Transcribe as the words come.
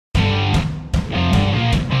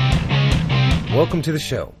Welcome to the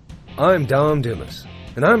show. I'm Dom Dumas,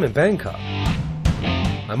 and I'm in Bangkok.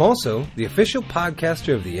 I'm also the official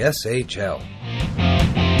podcaster of the SHL.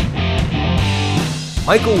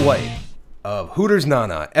 Michael White of Hooters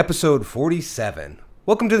Nana, episode 47.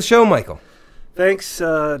 Welcome to the show, Michael. Thanks,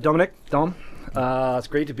 Dominic. Dom. It's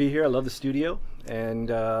great to be here. I love the studio, and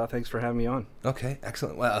thanks for having me on. Okay,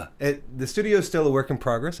 excellent. Well, the studio is still a work in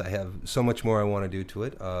progress. I have so much more I want to do to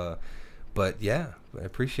it. But yeah, I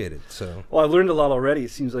appreciate it. Well, I've learned a lot already.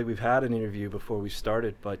 It seems like we've had an interview before we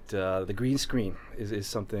started, but the green screen is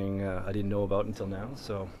something I didn't know about until now.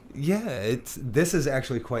 So yeah, this is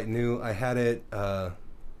actually quite new. I had it.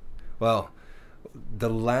 Well, the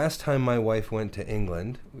last time my wife went to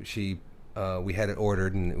England, we had it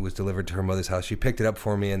ordered and it was delivered to her mother's house. She picked it up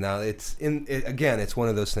for me, and now again, it's one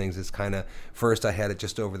of those things. It's kind of, first I had it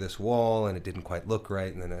just over this wall and it didn't quite look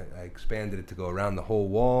right, and then I expanded it to go around the whole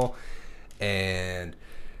wall. And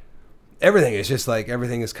everything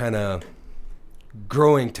is kind of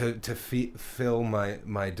growing to fill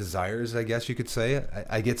my desires, I guess you could say.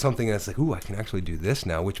 I get something that's like, ooh, I can actually do this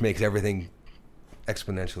now, which makes everything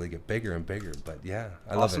exponentially get bigger and bigger. But yeah,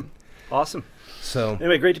 I love it. Awesome. So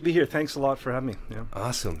anyway, great to be here. Thanks a lot for having me. Yeah.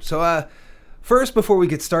 Awesome. So first, before we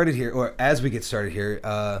get started here, or as we get started here,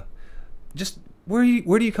 just where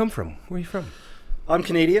do you come from? Where are you from? I'm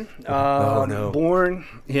Canadian. Oh no. Born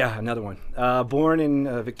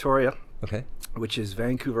in Victoria, okay, which is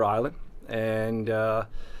Vancouver Island, and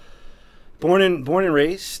born and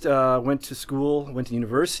raised. Went to school, went to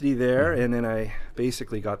university there, and then I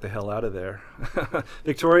basically got the hell out of there.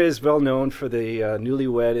 Victoria is well known for the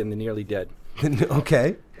newlywed and the nearly dead.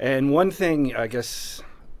 Okay. And one thing, I guess,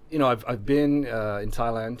 I've been in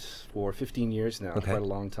Thailand for 15 years now, okay, quite a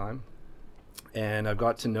long time, and I've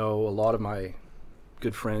got to know a lot of my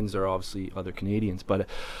good friends are obviously other Canadians, but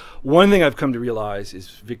one thing I've come to realize is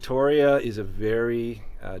Victoria is a very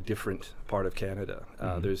different part of Canada.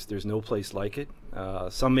 There's no place like it.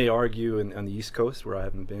 Some may argue on the East Coast, where I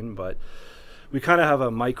haven't been, but we kind of have a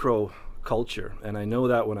micro culture, and I know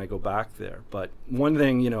that when I go back there. But one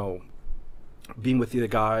thing, being with the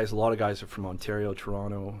guys, a lot of guys are from Ontario,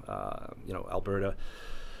 Toronto, Alberta.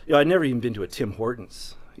 I'd never even been to a Tim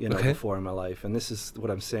Hortons, okay, before in my life, and this is what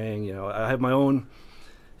I'm saying. I have my own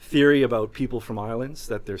theory about people from islands,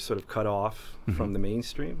 that they're sort of cut off from the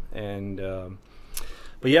mainstream. And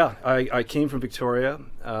but yeah, I came from Victoria,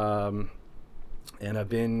 and I've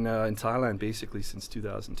been in Thailand basically since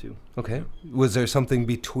 2002. Okay. Was there something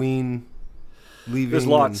between leaving? There's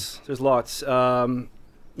lots.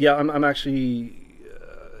 Yeah, I'm actually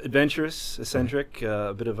adventurous, eccentric,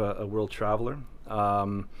 a bit of a world traveler.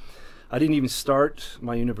 I didn't even start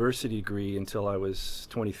my university degree until I was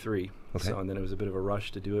 23. Okay. So, and then it was a bit of a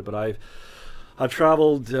rush to do it. But I've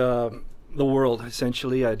traveled the world,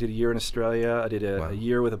 essentially. I did a year in Australia. I did a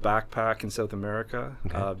year with a backpack in South America.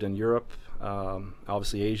 Okay. I've done Europe.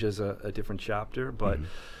 Obviously, Asia is a different chapter. But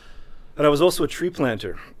and I was also a tree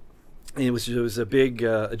planter. And it was a big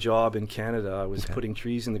job in Canada. I was putting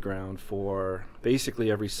trees in the ground for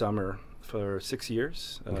basically every summer for 6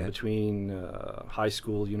 years, between high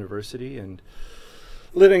school, university, and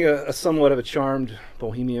living a somewhat of a charmed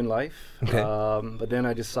bohemian life. Okay. But then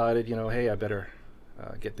I decided, hey, I better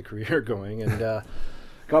get the career going, and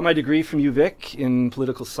got my degree from UVic in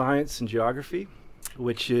political science and geography,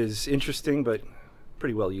 which is interesting, but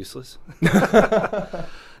pretty well useless.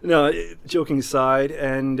 No, joking aside,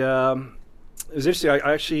 and it was interesting.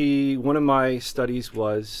 I actually, one of my studies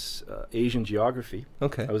was Asian geography.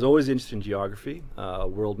 Okay. I was always interested in geography,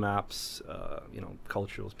 world maps,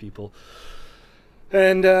 cultures, people.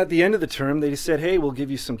 And at the end of the term, they just said, hey, we'll give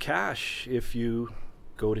you some cash if you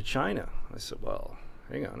go to China. I said, well,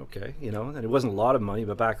 hang on, okay, and it wasn't a lot of money,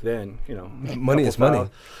 but back then, money is money. A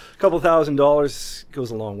couple $1,000s goes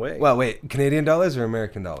a long way. Well, wait, Canadian dollars or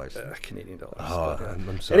American dollars? Canadian dollars. Oh,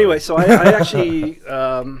 I'm sorry. Anyway, so I actually,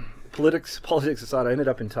 politics aside, I ended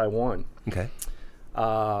up in Taiwan. Okay.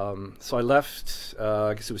 So I left,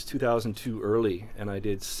 I guess it was 2002 early, and I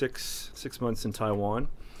did six months in Taiwan.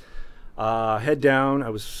 Head down, I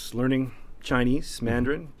was learning Chinese,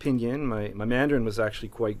 Mandarin, Pinyin. My Mandarin was actually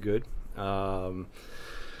quite good.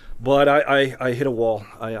 But I hit a wall.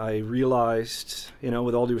 I realized,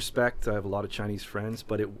 with all due respect, I have a lot of Chinese friends,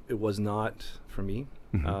 but it was not for me,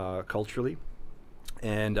 culturally.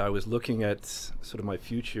 And I was looking at sort of my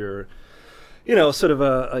future, sort of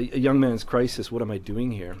a young man's crisis. What am I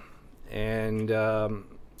doing here? And I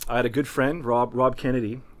had a good friend, Rob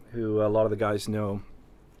Kennedy, who a lot of the guys know.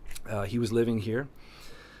 He was living here.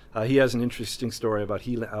 He has an interesting story about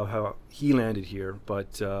how he landed here,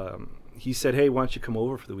 but he said, hey, why don't you come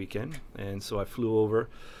over for the weekend? And so I flew over,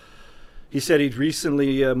 He said he'd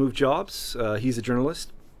recently moved jobs. He's a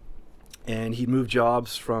journalist, and he'd moved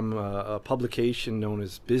jobs from a publication known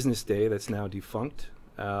as Business Day that's now defunct.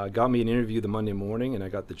 Got me an interview the Monday morning, and I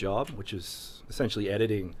got the job, which is essentially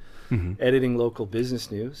editing local business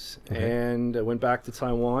news. And I went back to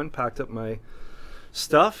Taiwan, packed up my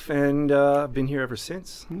stuff, and been here ever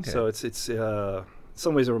since. So it's in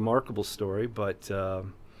some ways a remarkable story, but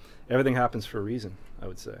everything happens for a reason, I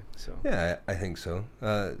would say. So yeah, I think so.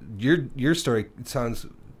 Your story sounds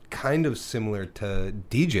kind of similar to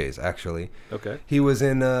DJ's, actually. Okay. He was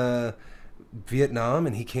in Vietnam,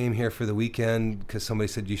 and he came here for the weekend because somebody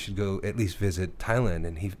said you should go at least visit Thailand,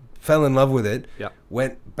 and he fell in love with it. Yeah.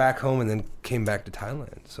 Went back home and then came back to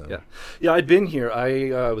Thailand. So yeah, I'd been here.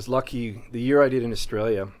 I was lucky. The year I did in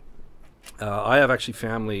Australia, I have actually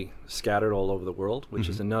family scattered all over the world, which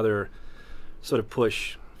is another sort of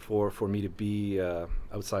push for me to be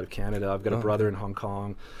outside of Canada. I've got a brother in Hong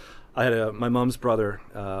Kong. I had my mom's brother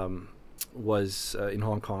was in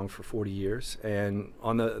Hong Kong for 40 years, and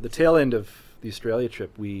on the tail end of the Australia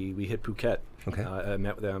trip, we hit Phuket. I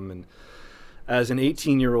met with them, and as an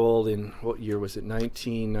 18-year-old in, what year was it,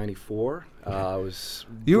 1994, I was...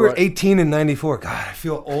 You were 18 in 94. God, I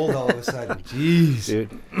feel old all of a sudden. Jeez.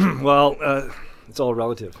 Dude. Well, it's all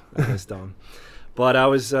relative, I guess, Dom. But I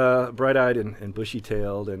was bright-eyed and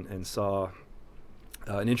bushy-tailed and saw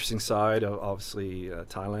an interesting side of, obviously,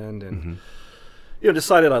 Thailand, and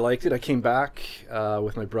decided I liked it. I came back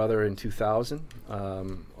with my brother in 2000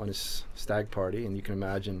 on his stag party, and you can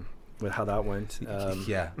imagine how that went.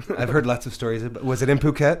 Yeah, I've heard lots of stories. Was it in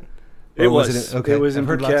Phuket? It was. Okay. It was in I've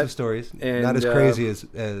heard Phuket, lots of stories. and not as crazy as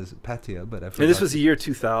Pattaya, but I've heard. And this was the year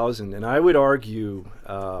 2000, and I would argue,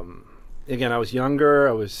 again, I was younger.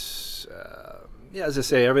 I was, as I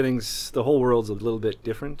say, the whole world's a little bit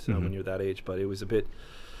different when you're that age, but it was a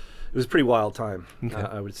pretty wild time,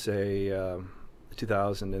 I would say,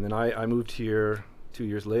 2000. And then I moved here 2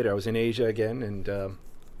 years later. I was in Asia again, and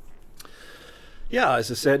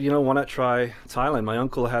as I said, why not try Thailand? My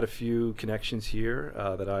uncle had a few connections here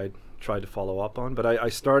that I tried to follow up on, but I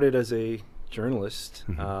started as a journalist,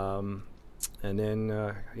 and then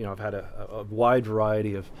I've had a wide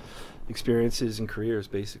variety of experiences and careers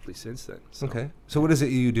basically since then. So. Okay. So what is it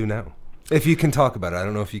you do now? If you can talk about it, I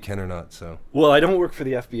don't know if you can or not. So. Well, I don't work for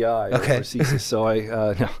the FBI or CSIS, so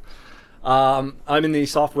no. I'm in the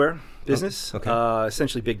software business,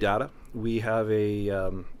 essentially big data. We have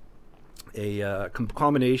a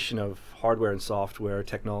combination of hardware and software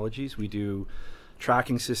technologies. We do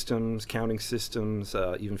tracking systems, counting systems,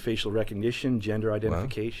 even facial recognition, gender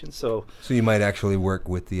identification. Wow. So you might actually work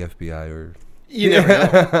with the FBI, or you never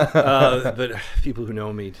know. But people who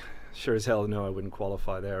know me sure as hell know I wouldn't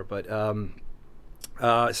qualify there. But I've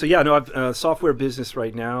a software business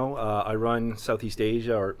right now. I run Southeast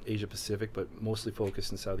Asia or Asia Pacific, but mostly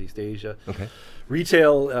focused in Southeast Asia. Okay.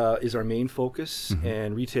 Retail is our main focus,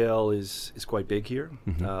 and retail is quite big here,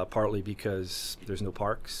 partly because there's no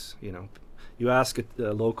parks. You ask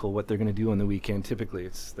a local what they're going to do on the weekend, typically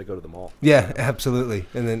they go to the mall. Yeah, absolutely.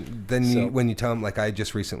 And then when you tell them, like, I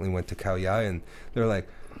just recently went to Khao Yai, and they're like,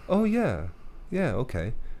 oh yeah,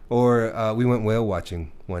 okay. Or we went whale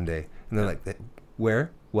watching one day, and they're like,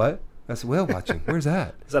 where? What? That's whale watching. Where's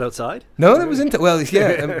that? Is that outside? No, that was in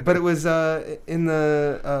but it was in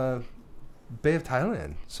the Bay of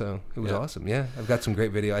Thailand, so it was awesome. Yeah, I've got some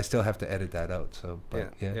great video. I still have to edit that out. So,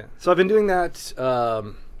 but, yeah. So I've been doing that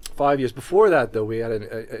 5 years. Before that, though, we had an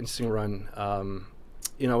interesting run.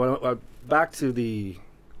 Back to the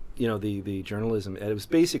journalism. It was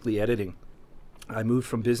basically editing. I moved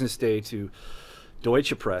from Business Day to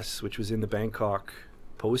Deutsche Press, which was in the Bangkok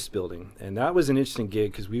Post building, and that was an interesting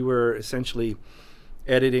gig because we were essentially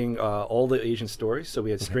editing all the Asian stories. So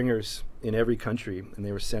we had stringers in every country, and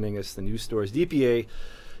they were sending us the news stories. DPA,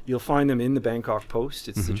 you'll find them in the Bangkok Post.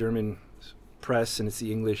 It's the German press, and it's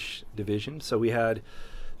the English division. So we had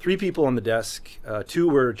 3 people on the desk. 2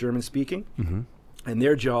 were German speaking, and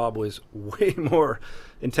their job was way more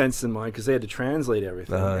intense than mine because they had to translate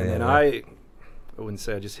everything. And I wouldn't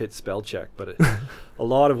say I just hit spell check, but a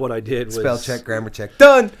lot of what I did was spell check, grammar check,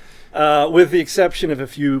 done. With the exception of a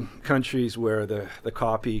few countries where the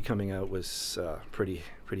copy coming out was pretty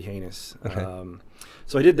heinous. Okay.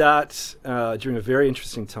 So I did that during a very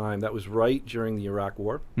interesting time. That was right during the Iraq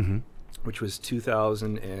War, which was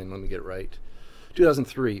 2000 and let me get it right,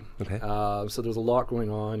 2003. Okay. So there was a lot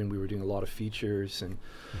going on, and we were doing a lot of features, and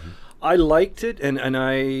I liked it, and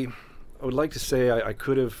I would like to say I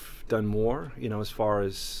could have done more, as far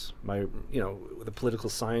as my, with a political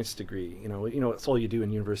science degree, it's all you do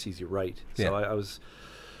in universities, you write. So I was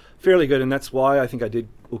fairly good, and that's why I think I did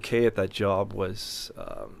okay at that job. Was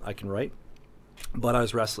I can write, but I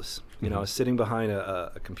was restless. You know, I was sitting behind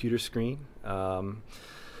a computer screen.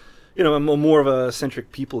 You know, I'm more of a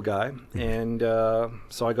centric people guy, and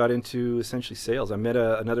so I got into essentially sales. I met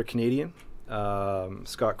another Canadian,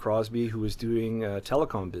 Scott Crosby, who was doing a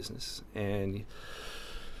telecom business, and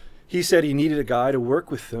he said he needed a guy to work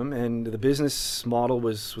with them, and the business model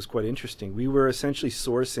was quite interesting. We were essentially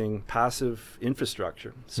sourcing passive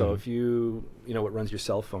infrastructure. So if you know what runs your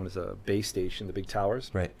cell phone is a base station, the big towers.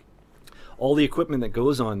 Right. All the equipment that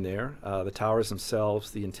goes on there, the towers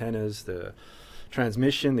themselves, the antennas, the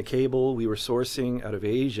transmission, the cable, we were sourcing out of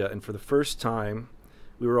Asia, and for the first time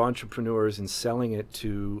we were entrepreneurs in selling it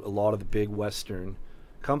to a lot of the big Western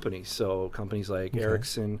companies. So companies like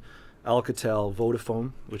Ericsson, Alcatel,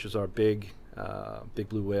 Vodafone, which is our big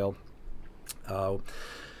blue whale.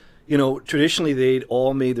 You know, traditionally they'd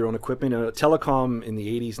all made their own equipment. Telecom in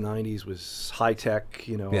the 80s, 90s was high tech,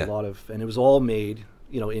 you know, a lot of, and it was all made,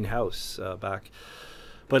 you know, in-house back.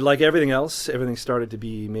 But like everything else, everything started to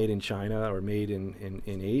be made in China or made in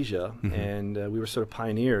Asia, and we were sort of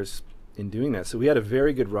pioneers in doing that. So we had a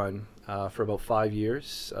very good run for about 5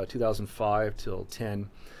 years, 2005 till 10.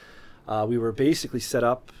 We were basically set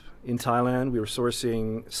up in Thailand. We were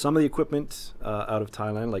sourcing some of the equipment out of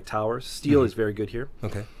Thailand, like towers. Steel is very good here.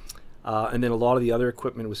 Okay. And then a lot of the other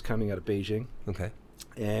equipment was coming out of Beijing. Okay.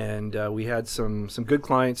 And we had some good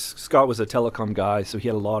clients. Scott was a telecom guy, so he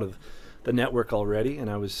had a lot of the network already,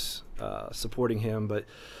 and I was supporting him. But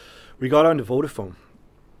we got onto Vodafone,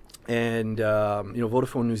 and you know,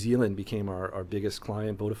 Vodafone New Zealand became our biggest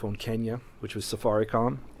client. Vodafone Kenya, which was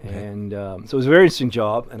Safaricom, and so it was a very interesting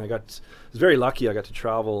job. And I was very lucky. I got to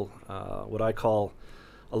travel what I call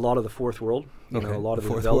a lot of the fourth world. You know, a lot of the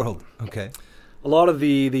fourth world. Okay. A lot of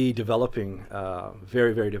the developing,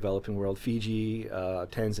 very, very developing world. Fiji,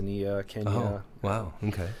 Tanzania, Kenya. Oh, wow.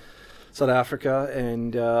 Okay. South Africa,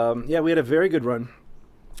 and yeah, we had a very good run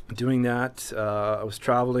doing that. I was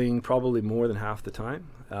traveling probably more than half the time,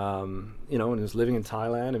 you know, and I was living in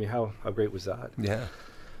Thailand. I mean, how great was that? Yeah.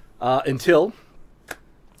 Until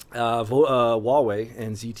Huawei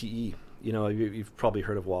and ZTE. You know, you've probably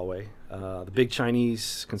heard of Huawei, the big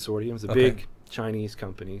Chinese consortiums, the big Chinese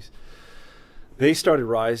companies. They started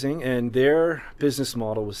rising, and their business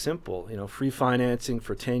model was simple. You know, free financing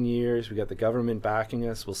for 10 years. We got the government backing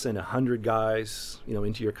us. We'll send 100 guys, you know,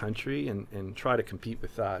 into your country and try to compete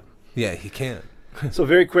with that. Yeah, he can't. So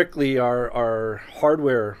very quickly, our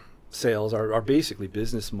hardware sales, our basically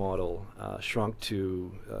business model shrunk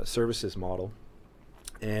to a services model.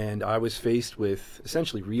 And I was faced with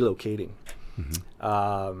essentially relocating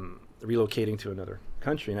to another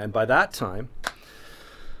country. And by that time,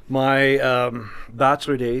 my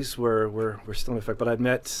bachelor days were still in effect, but I'd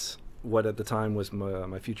met what at the time was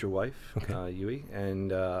my future wife, Yui,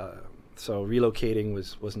 and so relocating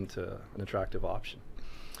wasn't an attractive option.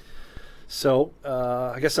 So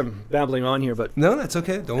I guess I'm babbling on here, but no, that's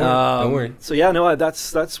okay. Don't worry. Don't worry. So yeah, no,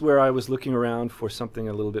 that's where I was looking around for something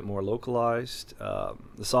a little bit more localized. The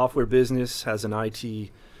software business has an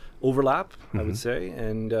IT overlap, I would say,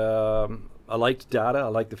 and I liked data. I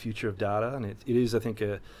like the future of data, and it is, I think,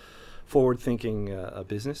 a forward-thinking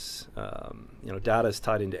business. You know, data is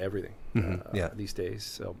tied into everything these days.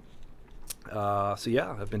 So, so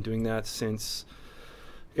yeah, I've been doing that since,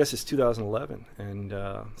 I guess it's 2011, and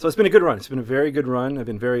so it's been a good run. It's been a very good run. I've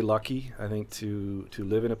been very lucky, I think, to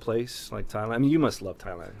live in a place like Thailand. I mean, you must love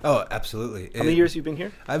Thailand. Oh, absolutely. How many years have you been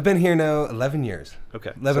here? I've been here now 11 years.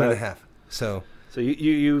 Okay. 11 and a half. So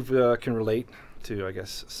you can relate to, I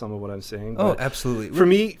guess, some of what I'm saying. Oh, absolutely. For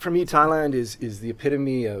me, Thailand is the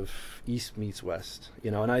epitome of East meets West, you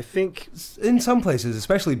know, and I think in some places,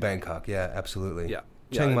 especially Bangkok, yeah, absolutely. Yeah.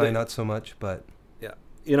 Chiang Mai, not so much, but yeah,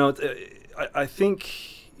 you know, I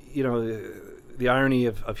think, you know, the irony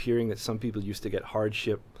of hearing that some people used to get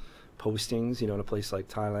hardship postings, you know, in a place like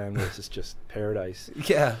Thailand, where it's just paradise.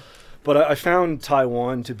 Yeah. But I found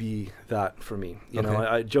Taiwan to be that for me. You know,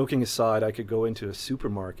 I joking aside, I could go into a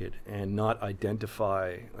supermarket and not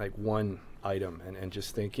identify like one item and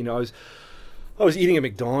just think, you know, I was eating at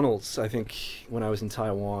McDonald's, I think, when I was in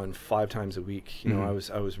Taiwan 5 times a week. You know, I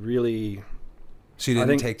was really. So you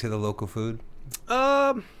didn't take to the local food?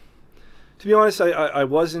 To be honest, I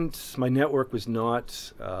wasn't. My network was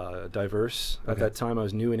not diverse at that time. I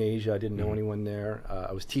was new in Asia. I didn't know anyone there.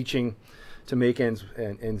 I was teaching to make ends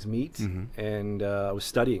meet, and I was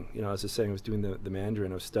studying. You know, as I was saying, I was doing the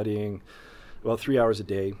Mandarin. I was studying about 3 hours a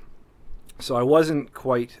day, so I wasn't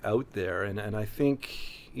quite out there. And I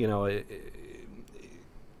think, you know,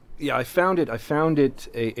 I found it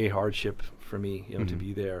a hardship for me, you know, to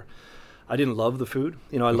be there. I didn't love the food.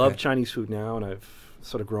 You know, I Okay. love Chinese food now, and I've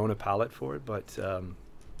sort of grown a palate for it. But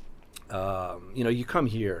you know, you come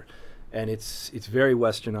here, and it's very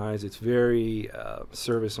westernized. It's very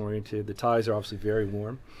service oriented. The Thais are obviously very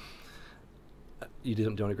warm. You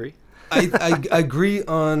don't agree? I agree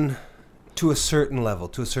on to a certain level,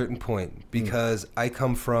 to a certain point, because I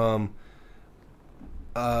come from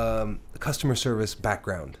a customer service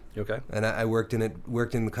background. Okay. And I worked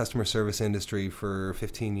in the customer service industry for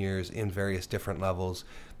 15 years in various different levels.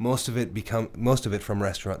 Most of it from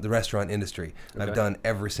the restaurant industry. Okay. I've done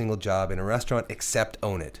every single job in a restaurant except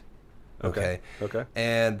own it. Okay. Okay.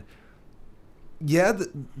 And yeah,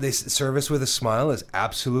 the service with a smile is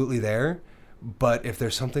absolutely there, but if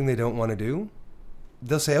there's something they don't want to do,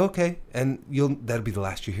 they'll say okay, and that'll be the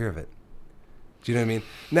last you hear of it. Do you know what I mean?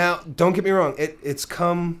 Now, don't get me wrong. It's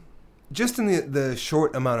come just in the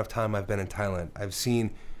short amount of time I've been in Thailand. I've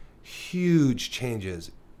seen huge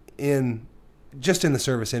changes in the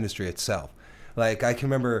service industry itself. Like, I can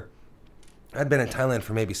remember I'd been in Thailand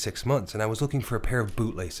for maybe 6 months, and I was looking for a pair of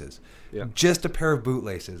bootlaces. Yeah. Just a pair of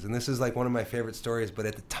bootlaces. And this is like one of my favorite stories, but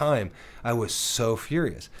at the time, I was so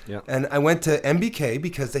furious. Yeah. And I went to MBK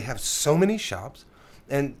because they have so many shops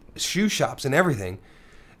and shoe shops and everything.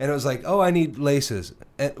 And it was like, oh, I need laces.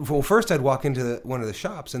 And, well, first I'd walk into one of the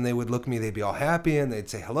shops, and they would look at me. They'd be all happy, and they'd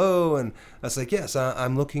say hello. And I was like, yes,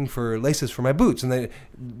 I'm looking for laces for my boots. And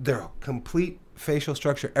their complete facial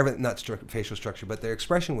structure, facial structure, but their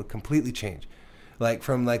expression would completely change.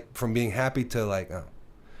 From being happy to oh.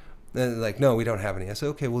 And like, no, we don't have any. I said,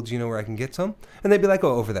 okay, well, do you know where I can get some? And they'd be like,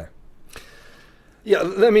 oh, over there. Yeah,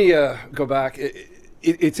 let me go back.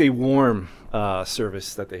 It's a warm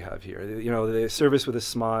service that they have here. You know, the service with a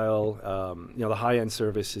smile. You know, the high-end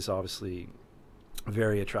service is obviously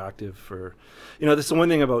very attractive for. You know, this is the one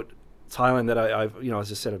thing about Thailand that I've you know, as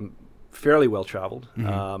I said, I'm fairly well traveled.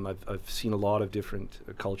 Mm-hmm. I've seen a lot of different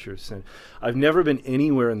cultures, and I've never been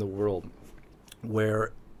anywhere in the world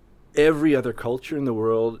where every other culture in the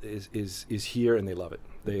world is here, and they love it.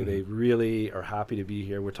 They really are happy to be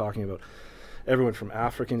here. We're talking about everyone from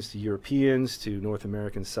Africans to Europeans to North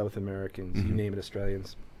Americans, South Americans, you name it,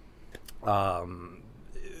 Australians.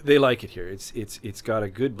 They like it here. It's got a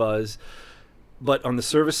good buzz. But on the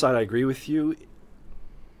service side, I agree with you.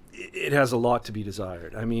 It has a lot to be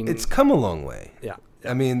desired. I mean, it's come a long way. Yeah.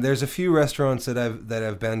 I mean, there's a few restaurants that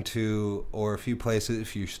I've been to, or a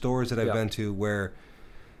few stores that I've been to where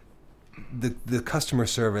the customer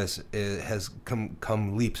service has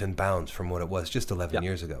come leaps and bounds from what it was just 11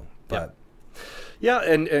 years ago. But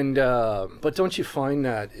but don't you find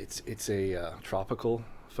that it's a tropical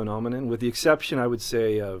phenomenon, with the exception, I would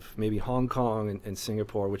say, of maybe Hong Kong and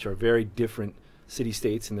Singapore, which are very different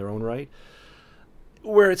city-states in their own right.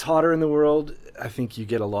 Where it's hotter in the world, I think you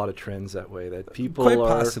get a lot of trends that way, that people quite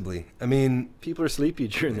possibly. I mean, people are sleepy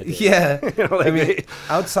during the day. Yeah. You know, like I mean,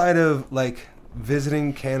 outside of like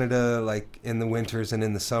visiting Canada, like in the winters and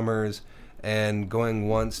in the summers, and going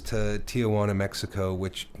once to Tijuana, Mexico,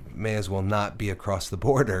 which may as well not be across the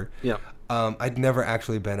border. Yeah. I'd never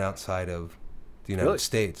actually been outside of the United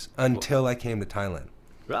States until I came to Thailand.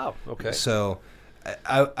 Wow. Okay. So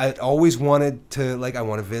I always wanted to, I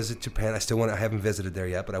want to visit Japan. I haven't visited there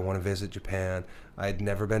yet, but I want to visit Japan. I'd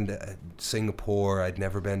never been to Singapore. I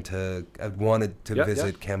wanted to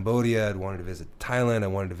visit Cambodia. I'd wanted to visit Thailand. I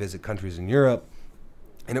wanted to visit countries in Europe.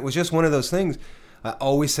 And it was just one of those things. I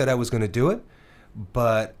always said I was going to do it,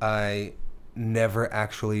 but I never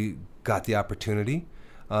actually got the opportunity.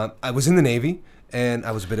 I was in the Navy, and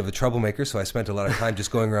I was a bit of a troublemaker, so I spent a lot of time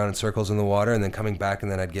just going around in circles in the water and then coming back,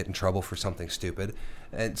 and then I'd get in trouble for something stupid.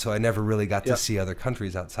 And so I never really got to see other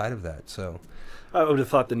countries outside of that. So I would have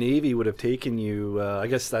thought the Navy would have taken you. I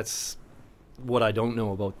guess that's what I don't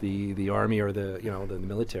know about the Army or the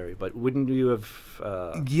military. But wouldn't you have?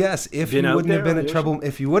 Yes, if you wouldn't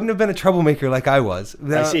have been a troublemaker like I was.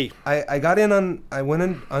 I see. I went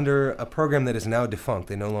in under a program that is now defunct.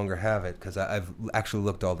 They no longer have it because I've actually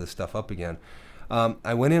looked all this stuff up again.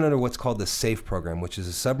 I went in under what's called the SAFE program, which is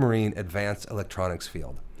a submarine advanced electronics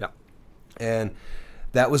field. Yeah. And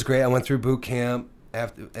that was great. I went through boot camp.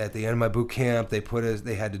 At the end of my boot camp,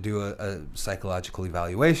 they had to do a psychological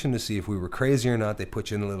evaluation to see if we were crazy or not. They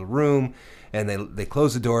put you in a little room, and they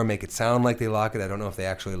close the door, make it sound like they lock it. I don't know if they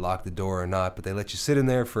actually lock the door or not, but they let you sit in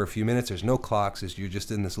there for a few minutes. There's no clocks. You're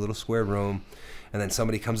just in this little square room. And then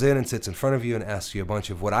somebody comes in and sits in front of you and asks you a bunch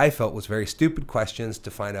of what I felt was very stupid questions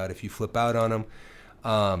to find out if you flip out on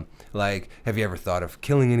them. Like, have you ever thought of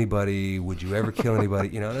killing anybody? Would you ever kill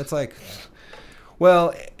anybody? And it's like,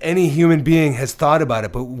 Well, any human being has thought about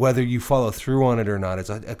it, but whether you follow through on it or not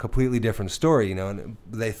is a completely different story, you know. And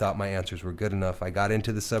they thought my answers were good enough. I got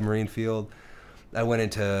into the submarine field. I went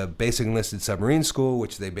into basic enlisted submarine school,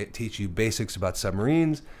 which they teach you basics about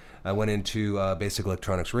submarines. I went into basic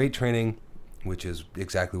electronics rate training, which is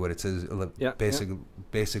exactly what it says,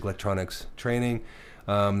 basic electronics training.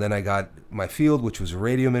 Then I got my field, which was a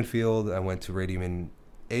radioman field. I went to radioman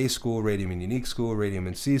A school, radioman unique school,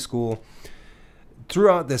 radioman C school.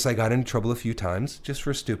 Throughout this, I got into trouble a few times, just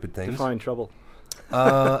for stupid things. Define trouble.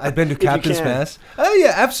 I've been to captain's mess. Oh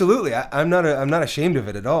yeah, absolutely. I'm not ashamed of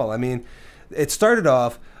it at all. I mean, it started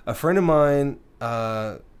off. A friend of mine,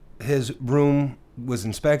 his room was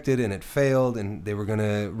inspected and it failed, and they were going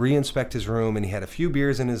to re-inspect his room, and he had a few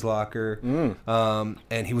beers in his locker,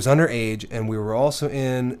 and he was underage, and we were also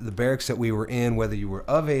in the barracks that we were in. Whether you were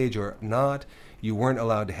of age or not, you weren't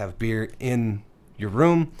allowed to have beer in your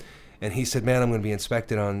room. And he said, man, I'm going to be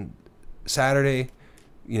inspected on Saturday.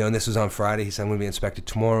 You know, and this was on Friday. He said, I'm going to be inspected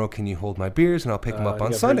tomorrow. Can you hold my beers? And I'll pick them up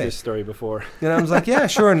on Sunday. I've heard this story before. And I was like, yeah,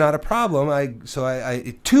 sure, not a problem. So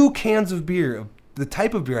I 2 cans of beer, the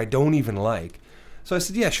type of beer I don't even like. So I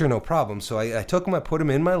said, yeah, sure, no problem. So I took them, I put them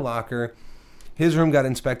in my locker. His room got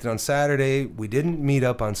inspected on Saturday. We didn't meet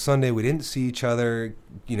up on Sunday. We didn't see each other,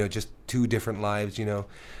 you know, just 2 different lives, you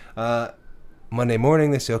know. Monday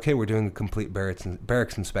morning, they say, okay, we're doing a complete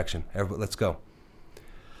barracks inspection. Everybody, let's go.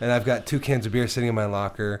 And I've got 2 cans of beer sitting in my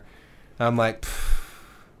locker. I'm like,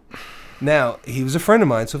 pfft. Now, he was a friend of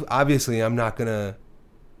mine, so obviously I'm not going to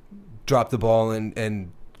drop the ball and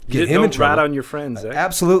get him in trouble. Rat on your friends, eh?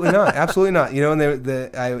 Absolutely not. Absolutely not. You know,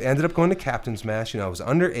 and I ended up going to captain's mass. You know, I was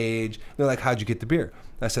underage. They're like, how'd you get the beer?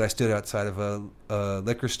 I said, I stood outside of a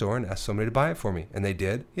liquor store and asked somebody to buy it for me. And they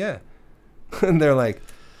did. Yeah. And they're like,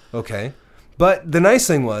 okay. But the nice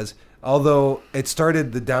thing was, although it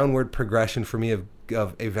started the downward progression for me of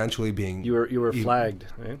eventually being... You were flagged,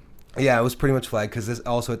 right? Yeah, I was pretty much flagged, because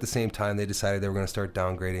also at the same time they decided they were going to start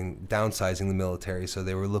downsizing the military, so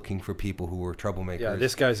they were looking for people who were troublemakers. Yeah,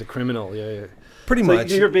 this guy's a criminal, yeah. Pretty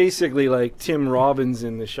much. You're basically like Tim Robbins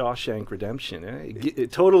in the Shawshank Redemption, eh?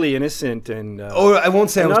 Totally innocent and... I won't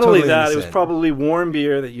say I was totally innocent. Not only that, it was probably warm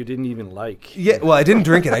beer that you didn't even like. Yeah, well, I didn't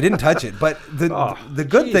drink it. I didn't touch it. But the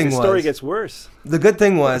good thing was... The story gets worse. The good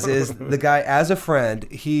thing is the guy, as a friend,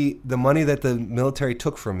 the money that the military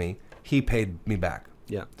took from me, he paid me back.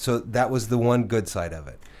 Yeah. So that was the one good side of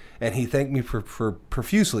it. And he thanked me for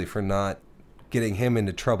profusely for not getting him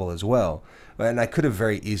into trouble as well. And I could have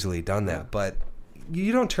very easily done that, but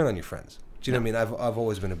you don't turn on your friends. Do you know what I mean? I've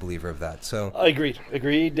always been a believer of that. So Agreed.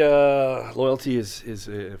 Loyalty is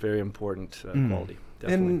a very important quality.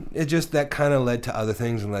 Definitely. And it just, that kind of led to other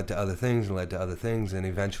things and led to other things and led to other things. And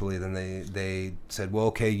eventually then they said, well,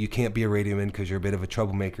 okay, you can't be a radioman because you're a bit of a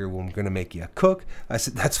troublemaker. Well, I'm going to make you a cook. I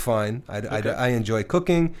said, that's fine. I enjoy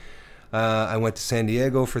cooking. I went to San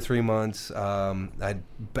Diego for 3 months.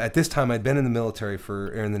 At this time, I'd been in the military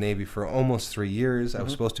in the Navy for almost 3 years. I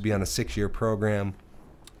was supposed to be on a 6-year program.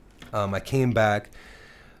 I came back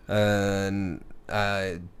and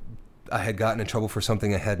I had gotten in trouble for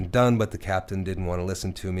something I hadn't done, but the captain didn't want to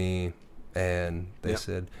listen to me, and they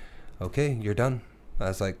said, okay, you're done. I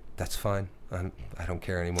was like, that's fine. I don't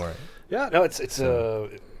care anymore. Yeah, no, it's a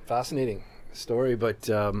fascinating story, but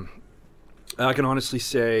I can honestly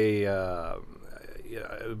say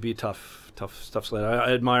it would be a tough sled.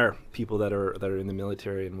 I admire people that are in the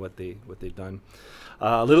military and what they've done.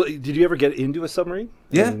 Did you ever get into a submarine?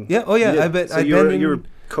 Yeah. Oh yeah. You were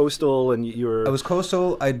coastal and you were... I was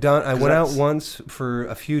coastal. I went out once for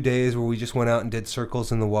a few days where we just went out and did circles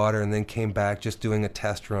in the water and then came back just doing a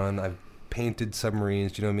test run. I've painted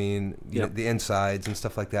submarines, do you know what I mean? You know, the insides and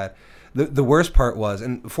stuff like that. The worst part was,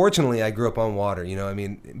 and fortunately I grew up on water, you know, I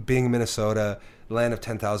mean, being in Minnesota, land of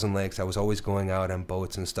 10,000 lakes, I was always going out on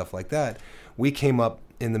boats and stuff like that. We came up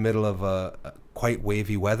in the middle of quite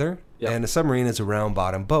wavy weather, and a submarine is a round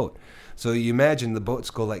bottom boat. So you imagine the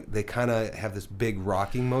boats go like, they kind of have this big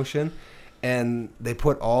rocking motion, and they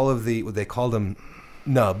put all of they call them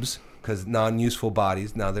nubs, because non-useful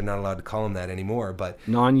bodies. Now they're not allowed to call them that anymore, but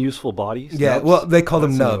non-useful bodies. Yeah, nubs? Well, they call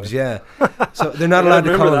them nubs. Yeah, so they're not allowed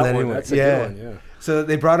to call them that anymore. That's a good one, yeah. So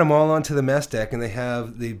they brought them all onto the mess deck, and they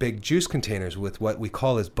have the big juice containers with what we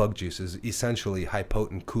call as bug juices, essentially high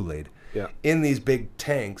potent Kool-Aid, in these big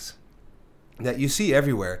tanks that you see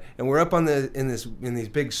everywhere. And we're up on in these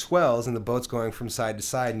big swells, and the boat's going from side to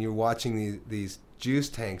side, and you're watching these juice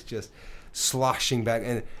tanks just sloshing back,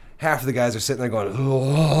 and half of the guys are sitting there going,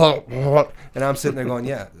 and I'm sitting there going,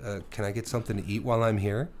 can I get something to eat while I'm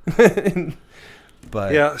here?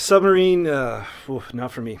 But yeah, submarine,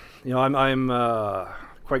 not for me. You know, I'm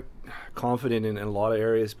quite confident in a lot of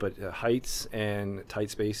areas, but heights and tight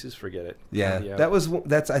spaces, forget it. Yeah,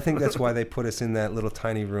 I think that's why they put us in that little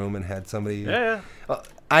tiny room and had somebody. Yeah.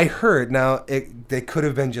 I heard, now they could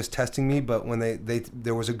have been just testing me, but when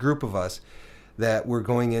there was a group of us that were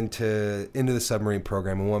going into the submarine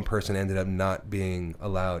program, and one person ended up not being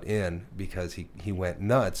allowed in because he went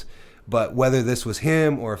nuts. But whether this was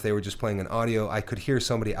him or if they were just playing an audio, I could hear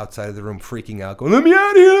somebody outside of the room freaking out, going, "Let me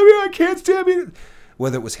out of here! Let me out! I can't stand it."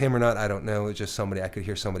 Whether it was him or not, I don't know. It was just somebody. I could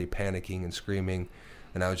hear somebody panicking and screaming,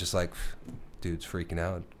 and I was just like, "Dude's freaking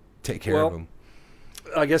out. Take care of him."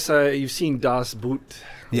 I guess you've seen Das Boot.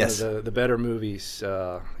 Yes. One of the better movies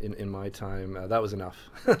in my time. That was enough.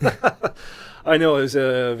 I know it was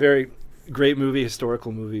a very great movie,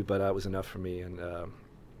 historical movie, but that was enough for me. And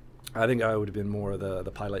I think I would have been more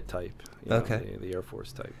the pilot type, okay, the Air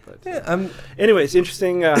Force type. But yeah, anyway, it's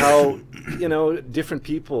interesting how different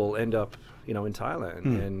people end up in Thailand,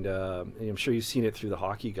 and I'm sure you've seen it through the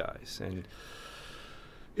hockey guys. And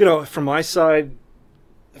from my side,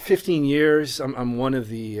 15 years, I'm one of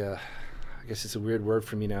the I guess it's a weird word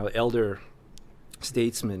for me now, elder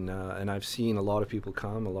statesmen, and I've seen a lot of people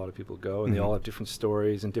come, a lot of people go, and they all have different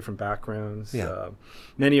stories and different backgrounds.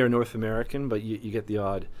 Many are North American, but you get the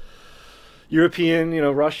odd European,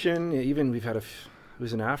 Russian. Even we've had it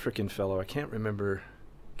was an African fellow. I can't remember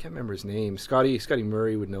his name. Scotty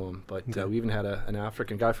Murray would know him, but we even had an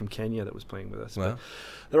African guy from Kenya that was playing with us. Wow.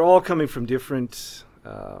 They're all coming from different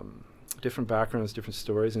backgrounds, different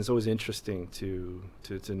stories, and it's always interesting to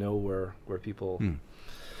know where people.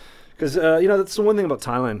 Because that's the one thing about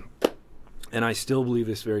Thailand, and I still believe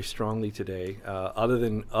this very strongly today. Other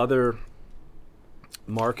than other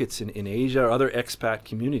markets in Asia or other expat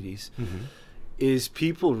communities, is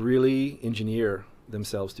people really engineer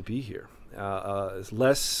themselves to be here. It's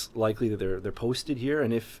less likely that they're posted here,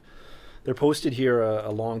 and if they're posted here a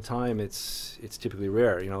long time, it's typically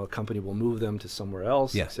rare. A company will move them to somewhere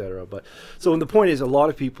else, etc. But so the point is, a lot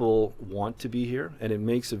of people want to be here, and it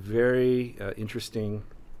makes a very interesting,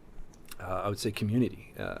 I would say,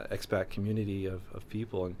 community, expat community of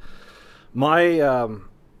people. And my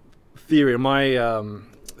theory, my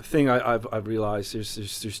thing I've realized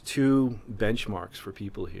there's two benchmarks for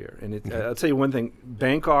people here, and I'll tell you one thing: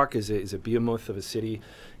 Bangkok is a behemoth of a city.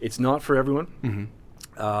 It's not for everyone,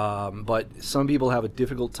 but some people have a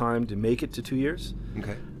difficult time to make it to 2 years.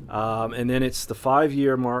 Okay, and then it's the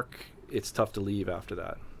 5-year mark. It's tough to leave after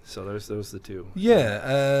that. So those the two.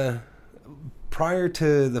 Yeah. Prior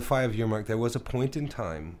to the 5-year mark, there was a point in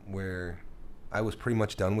time where I was pretty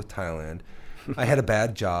much done with Thailand. I had a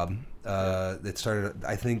bad job. It started.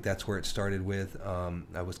 I think that's where it started with.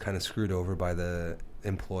 I was kind of screwed over by the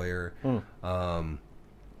employer, and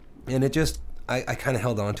it just. I kind of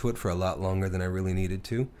held on to it for a lot longer than I really needed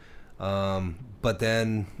to. But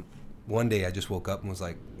then one day I just woke up and was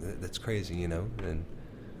like, "That's crazy," And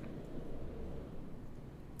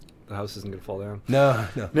the house isn't going to fall down. No.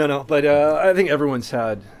 But I think everyone's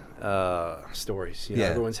had stories.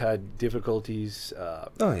 Everyone's had difficulties.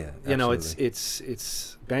 Absolutely.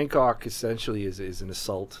 It's Bangkok essentially is an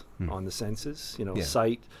assault on the senses.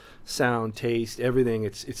 Sight, sound, taste, everything.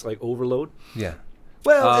 It's like overload. Yeah.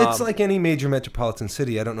 Well, it's like any major metropolitan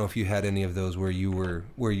city. I don't know if you had any of those where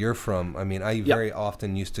you're from. I mean, I very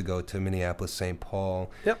often used to go to Minneapolis, St. Paul.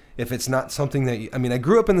 Yep. If it's not something that I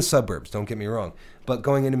grew up in the suburbs, don't get me wrong, but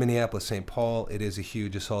going into Minneapolis, St. Paul, it is a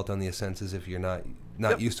huge assault on the senses if you're not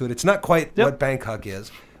used to it. It's not quite what Bangkok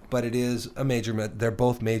is, but it is a major. They're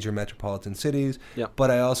both major metropolitan cities. Yep. But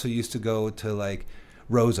I also used to go to like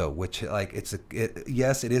Roseau, which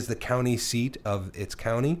yes, it is the county seat of its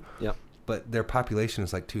county. Yep. But their population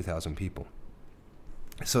is like 2,000 people.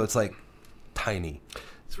 So it's like tiny.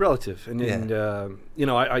 It's relative. And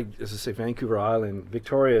I as I say, Vancouver Island,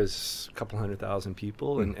 Victoria is a couple 100,000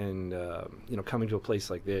 people. And coming to a place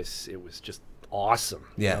like this, it was just awesome.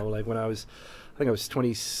 Yeah. Like when I think I was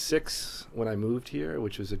 26 when I moved here,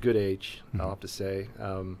 which was a good age, I'll have to say.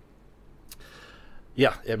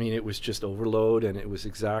 It was just overload, and it was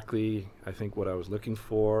exactly, I think, what I was looking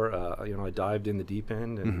for. I dived in the deep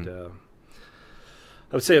end, and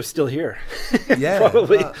I would say I'm still here. Yeah,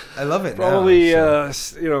 probably. I love it. Probably,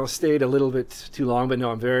 stayed a little bit too long, but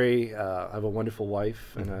no, I'm very. I have a wonderful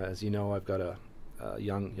wife, and as you know, I've got a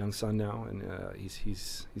young son now, and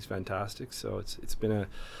he's fantastic. So it's been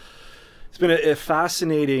a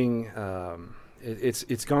fascinating.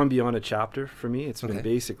 It's gone beyond a chapter for me. It's been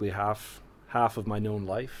basically half of my known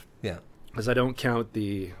life. Yeah, because I don't count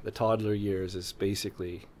the toddler years as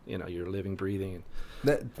basically you're living, breathing.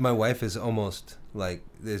 My wife is almost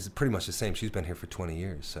is pretty much the same. She's been here for 20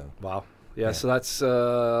 years. So wow. Yeah. So that's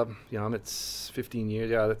it's 15 years.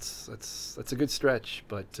 Yeah, that's a good stretch.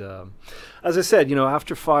 But as I said,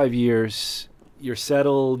 after 5 years, you're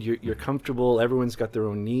settled, you're comfortable. Everyone's got their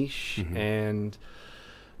own niche, and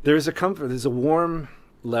there's a comfort. There's a warm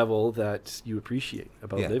level that you appreciate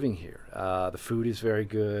about living here. The food is very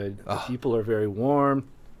good. The people are very warm.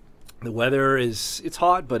 The weather it's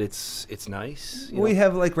hot, but it's nice. We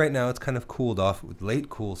have, like, right now, it's kind of cooled off with late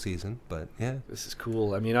cool season, but yeah. This is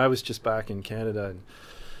cool. I mean, I was just back in Canada, and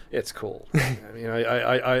it's cold. I mean,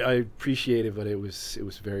 I appreciate it, but it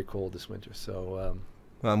was very cold this winter. So,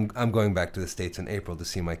 well, I'm going back to the States in April to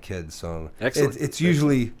see my kids, so excellent. It's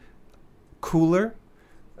usually cooler.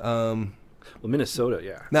 Well, Minnesota,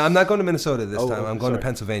 yeah. No, I'm not going to Minnesota this time. I'm going sorry. to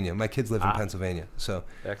Pennsylvania. My kids live in Pennsylvania, so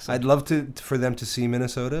excellent. I'd love for them to see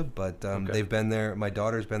Minnesota, but they've been there. My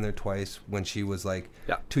daughter's been there twice when she was like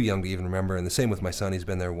too young to even remember, and the same with my son. He's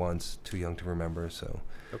been there once, too young to remember. So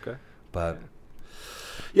but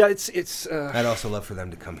yeah, it's. I'd also love for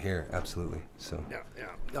them to come here, absolutely. So yeah.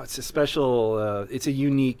 No, it's a special. It's a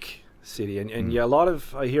unique city, and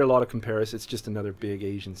I hear a lot of comparisons. It's just another big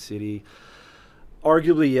Asian city.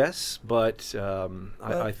 Arguably, yes, but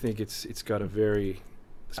I think it's got a very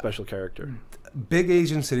special character. Big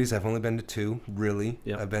Asian cities, I've only been to 2, really.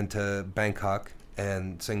 Yeah. I've been to Bangkok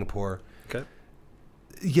and Singapore. Okay.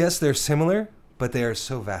 Yes, they're similar, but they are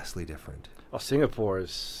so vastly different. Oh, Singapore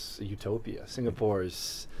is a utopia. Singapore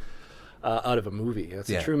is out of a movie.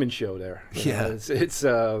 It's a Truman Show there. And that's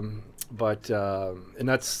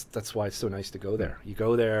why it's so nice to go there. You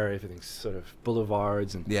go there, everything's sort of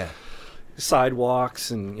boulevards and sidewalks,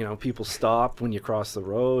 and people stop when you cross the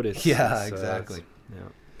road. Exactly.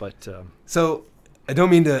 But so I don't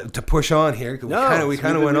mean to push on here. We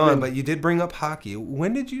kind of went on, but you did bring up hockey.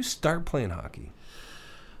 When did you start playing hockey?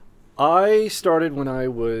 I started when I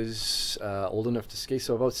was old enough to skate,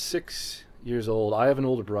 so about 6 years old. I have an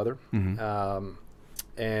older brother,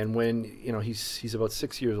 and when he's about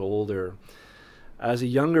 6 years older, as a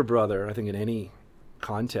younger brother, I think in any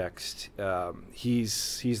context,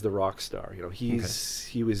 he's the rock star.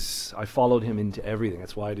 I followed him into everything.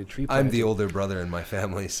 That's why I did tree planting. I'm the older brother in my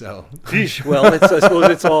family, so well, I suppose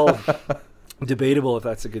it's all debatable if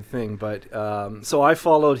that's a good thing, but so I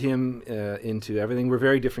followed him into everything. We're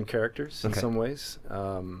very different characters in some ways,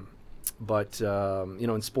 but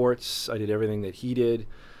in sports I did everything that he did.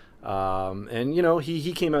 And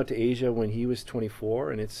he came out to Asia when he was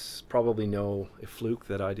 24, and it's probably no fluke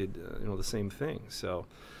that I did the same thing. So,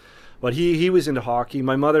 but he was into hockey.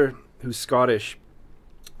 My mother, who's Scottish,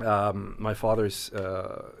 my father's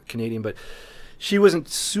Canadian, but she wasn't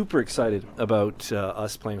super excited about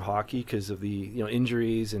us playing hockey because of the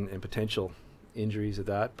injuries and potential injuries of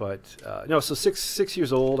that. But so six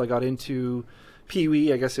years old, I got into Pee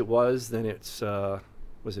Wee, I guess it was. Then it's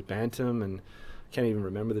was it Bantam, and can't even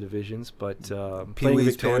remember the divisions, but Pee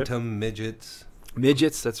Wee's, Bantam, midgets,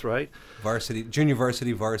 that's right. Varsity, junior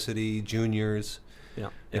varsity, juniors. Yeah.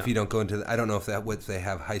 If you don't go into I don't know if they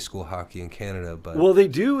have high school hockey in Canada, but well, they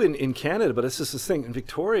do in Canada, but it's just this thing in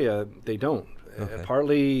Victoria they don't.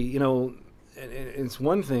 Partly, and it's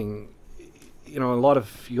one thing. A lot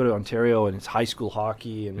of you go to Ontario and it's high school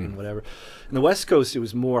hockey and whatever. In the West Coast, it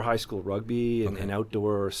was more high school rugby and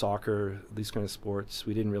outdoor soccer, these kind of sports.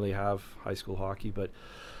 We didn't really have high school hockey, but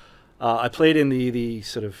I played in the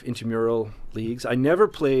sort of intramural leagues. I never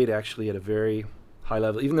played actually at a very high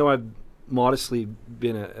level, even though I've modestly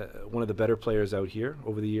been one of the better players out here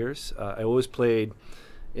over the years. I always played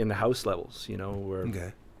in the house levels,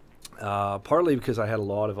 where partly because I had a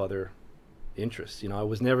lot of other interests. I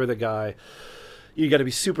was never the guy. You got to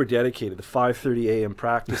be super dedicated. The 5:30 a.m.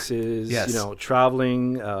 practices,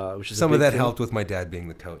 traveling, which is some of that helped with my dad being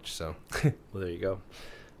the coach. So, well, there you go.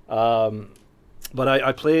 But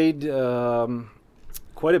I played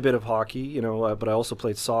quite a bit of hockey, but I also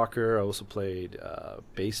played soccer. I also played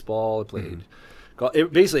baseball. I played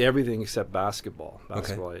basically everything except basketball.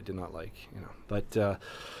 Basketball I did not like, But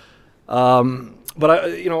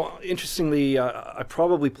I, interestingly, I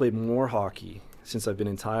probably played more hockey since I've been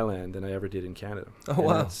in Thailand than I ever did in Canada. Oh,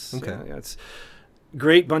 wow. It's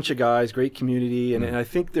great bunch of guys, great community. And I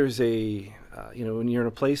think there's when you're in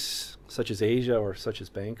a place such as Asia or such as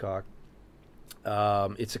Bangkok,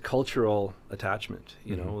 it's a cultural attachment,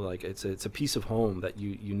 like it's a piece of home that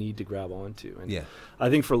you need to grab onto. And I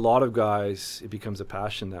think for a lot of guys, it becomes a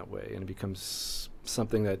passion that way, and it becomes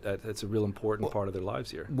something that's a real important part of their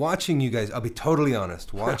lives here. Watching you guys, I'll be totally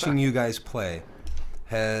honest, watching you guys play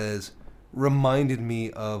has reminded me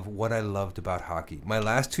of what I loved about hockey. My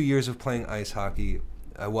last 2 years of playing ice hockey,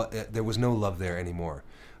 there was no love there anymore.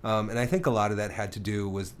 And I think a lot of that had to do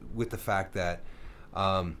with the fact that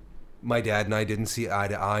my dad and I didn't see eye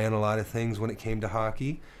to eye on a lot of things when it came to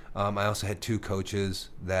hockey. I also had two coaches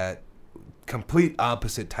that complete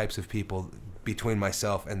opposite types of people between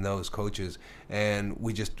myself and those coaches, and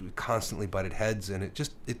we just constantly butted heads, and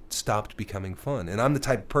it stopped becoming fun. And I'm the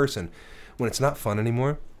type of person, when it's not fun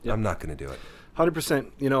anymore, I'm not going to do it.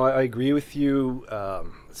 100%. You know, I agree with you.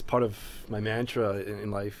 It's part of my mantra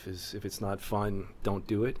in life is if it's not fun, don't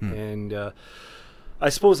do it. And I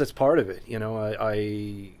suppose that's part of it. You know,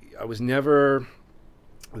 I was never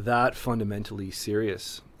that fundamentally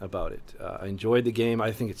serious about it. I enjoyed the game.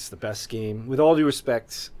 I think it's the best game. With all due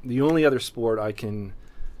respect, the only other sport I can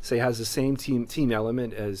say has the same team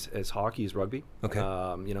element as hockey is rugby. Okay.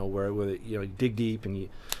 You know, where you dig deep and you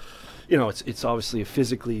know, it's obviously a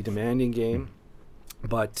physically demanding game,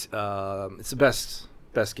 but it's the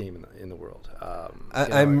best game in the world.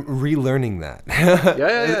 I'm relearning that.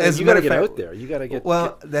 Yeah. You got to get out there. You got to get.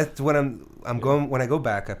 Well, that's what I'm going. When I go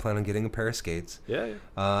back, I plan on getting a pair of skates. Yeah.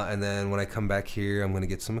 And then when I come back here, I'm going to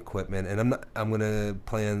get some equipment, and I'm going to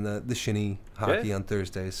play in the shinny hockey on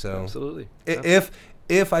Thursday. So absolutely.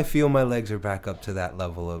 If I feel my legs are back up to that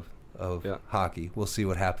level of hockey, we'll see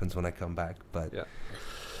what happens when I come back. But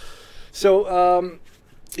So.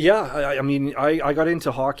 I mean, I got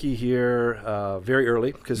into hockey here very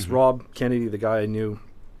early because Rob Kennedy, the guy I knew,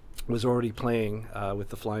 was already playing with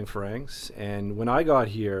the Flying Farangs. And when I got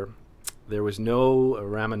here, there was no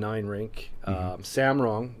Rama 9 rink.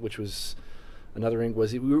 Samrong, which was another rink, we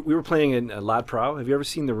were playing in Ladprao. Have you ever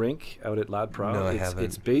seen the rink out at Ladprao? No, I haven't.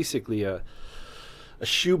 It's basically a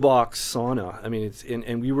shoebox sauna. I mean,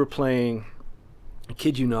 and we were playing, I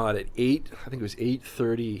kid you not, at 8, I think it was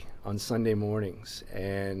 8:30 on Sunday mornings,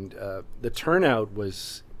 and the turnout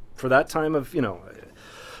was, for that time of, you know,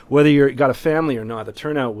 whether you got a family or not, the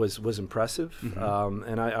turnout was impressive.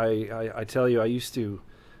 And I tell you, I used to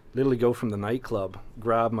literally go from the nightclub,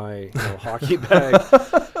 grab my hockey bag,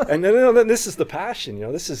 and then this is the passion. You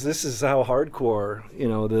know, this is how hardcore. You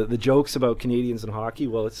know, the jokes about Canadians and hockey.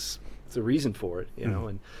 Well, it's a reason for it. You know,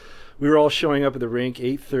 and we were all showing up at the rink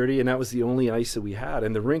 8:30, and that was the only ice that we had.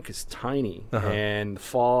 And the rink is tiny, and the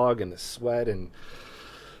fog and the sweat, and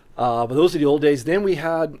but those are the old days. Then we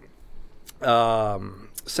had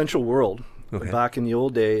Central World. Back in the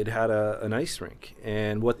old day, it had an ice rink,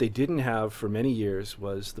 and what they didn't have for many years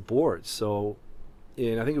was the boards. So, I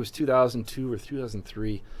think it was 2002 or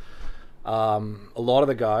 2003, a lot of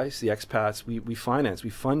the guys, the expats, we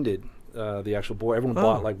funded the actual board. Everyone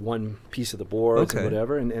bought like one piece of the boards and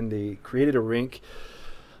whatever, and they created a rink.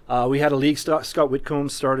 We had a league. Scott Whitcomb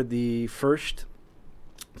started the first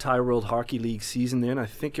Thai World Hockey League season then. I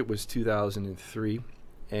think it was 2003.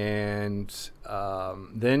 And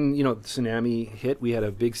then, the tsunami hit. We had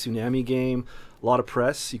a big tsunami game, a lot of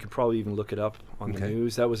press. You could probably even look it up on the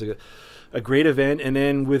news. That was a great event. And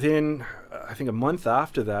then within, I think, a month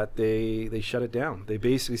after that, they shut it down. They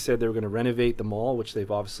basically said they were going to renovate the mall, which they've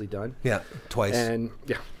obviously done. Yeah, twice. And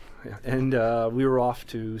and we were off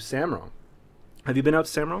to Samrong. Have you been out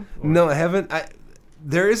to Samrong? No, I haven't.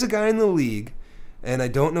 There is a guy in the league, and I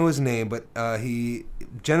don't know his name, but he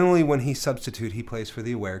generally, when he substitute, he plays for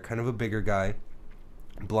the Aware. Kind of a bigger guy,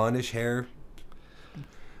 blondish hair.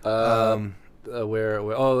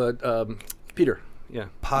 Peter. Yeah,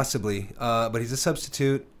 possibly. But he's a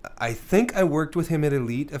substitute. I think I worked with him at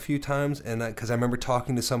Elite a few times, and because I remember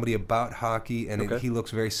talking to somebody about hockey, and he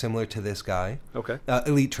looks very similar to this guy.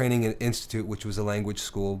 Elite Training Institute, which was a language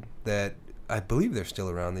school that I believe they're still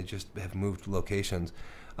around. They just have moved locations.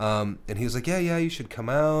 And he was like, yeah, you should come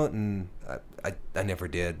out. And I never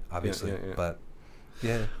did, obviously. But,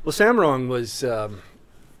 yeah. Well, Samrong was a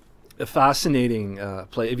fascinating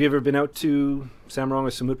play. Have you ever been out to Samrong or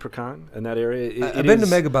Samut Prakan in that area? I've been to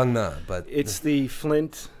Megabang Na, but... It's the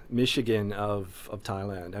Flint, Michigan of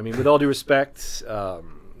Thailand. I mean, with all due respect,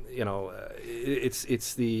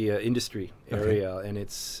 it's the industry area, and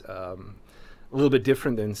it's a little bit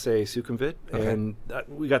different than, say, Sukhumvit. And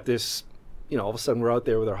we got this... all of a sudden we're out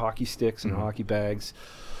there with our hockey sticks and our hockey bags.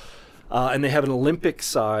 And they have an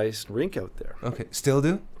Olympic-sized rink out there. Okay. Still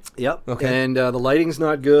do? Yep. Okay. And the lighting's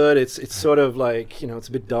not good. It's sort of like, it's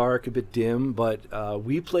a bit dark, a bit dim. But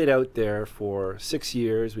we played out there for 6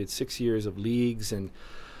 years. We had 6 years of leagues. And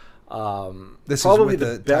this is with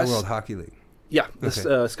the Thai World Hockey League? Yeah. This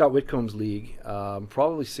Scott Whitcomb's league.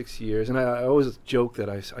 Probably 6 years. And I always joke that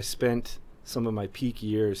I spent some of my peak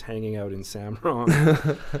years hanging out in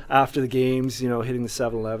Samrong after the games, hitting the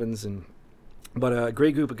 7-Elevens, but a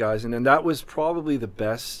great group of guys. And then that was probably the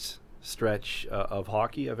best stretch of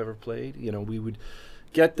hockey I've ever played. We would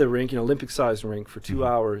get the rink, Olympic-sized rink for 2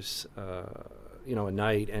 hours, a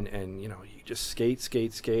night, and you just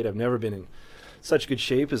skate. I've never been in such good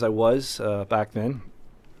shape as I was back then.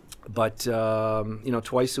 But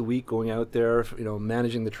twice a week going out there,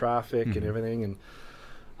 managing the traffic and everything,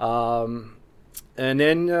 and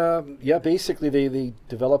then basically they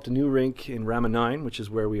developed a new rink in Rama 9, which is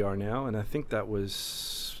where we are now, and I think that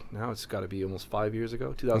was it's got to be almost 5 years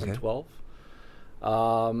ago, 2012.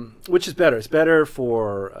 Which is better. It's better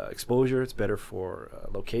for exposure. It's better for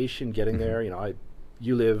location, getting there. You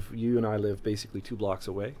and I live basically 2 blocks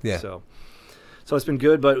away. Yeah. So it's been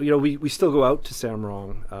good. But we still go out to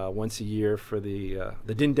Samrong once a year for the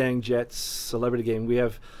Dindang Jets celebrity game. We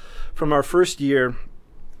have, from our first year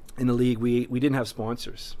in the league, we didn't have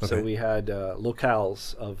sponsors. Okay. So we had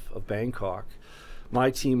locales of Bangkok. My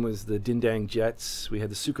team was the Dindang Jets. We had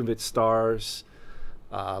the Sukhumvit Stars.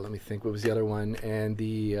 Let me think, what was the other one? And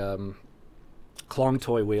the Klong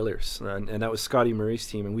Toy Whalers. And that was Scotty Murray's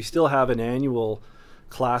team. And we still have an annual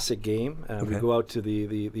classic game. We go out to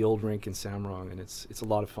the old rink in Samrong, and it's a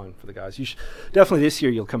lot of fun for the guys. You definitely this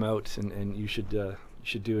year you'll come out, and you should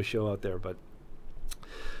do a show out there. But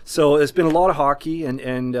so it's been a lot of hockey, and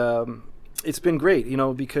it's been great,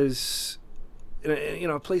 because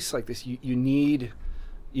a place like this, you need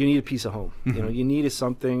a piece of home. You need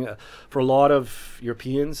something for a lot of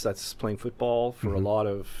Europeans that's playing football. For a lot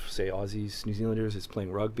of, say, Aussies, New Zealanders, it's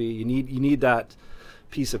playing rugby. You need that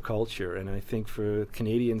piece of culture, and I think for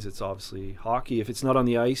Canadians, it's obviously hockey. If it's not on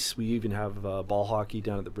the ice, we even have ball hockey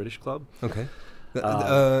down at the British Club. Okay,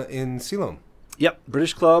 in Siam. Yep,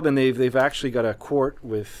 British Club, and they've actually got a court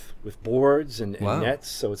with boards and nets,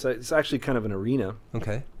 so it's actually kind of an arena.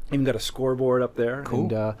 Okay, even got a scoreboard up there.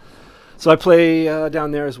 Cool. And, so I play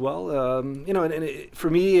down there as well. And for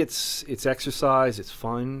me, it's exercise, it's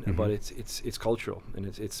fun, but it's cultural, and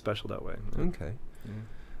it's special that way. Okay. Yeah.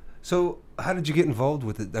 So how did you get involved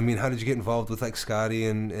with it? I mean, how did you get involved with like Scotty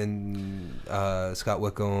and Scott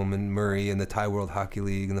Wickham and Murray and the Thai World Hockey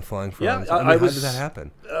League and the Flying Frogs? Yeah, how did that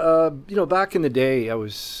happen? Back in the day, I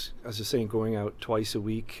was, as I was saying, going out twice a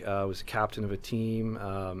week. I was a captain of a team.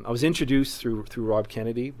 I was introduced through Rob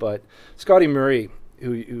Kennedy, but Scotty Murray,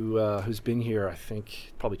 who's been here, I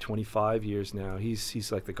think, probably 25 years now.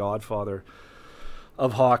 He's like the godfather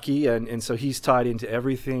of hockey, and so he's tied into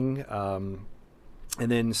everything. And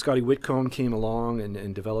then Scotty Whitcomb came along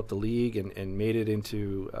and developed the league and made it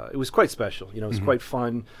into, it was quite special. It was quite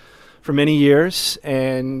fun for many years.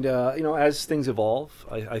 And, as things evolve,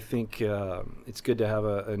 I think it's good to have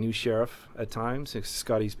a new sheriff at times.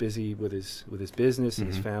 Scotty's busy with his business and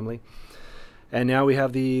his family. And now we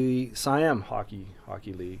have the Siam Hockey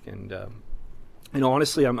League. And,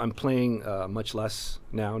 honestly, I'm playing much less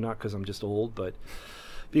now, not because I'm just old, but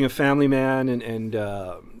being a family man and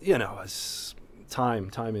as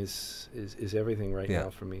time is everything right now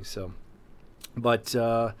for me. So, but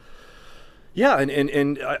and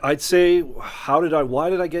I'd say, why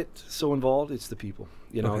did I get so involved? It's the people.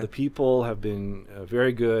 The people have been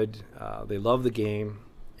very good. They love the game,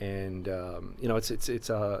 and it's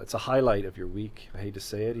a highlight of your week. I hate to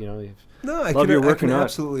say it. No, I can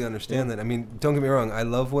absolutely understand that. I mean, don't get me wrong. I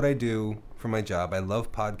love what I do for my job. I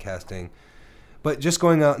love podcasting, but just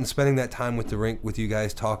going out and spending that time with the rink, with you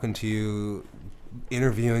guys, talking to you,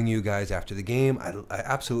 interviewing you guys after the game, I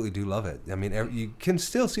absolutely do love it. I mean, you can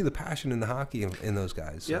still see the passion in the hockey in those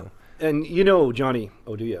guys. So. Yeah, and Johnny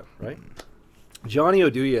Oduya, right? Johnny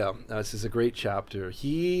Oduya, this is a great chapter.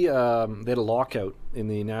 They had a lockout in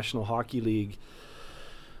the National Hockey League.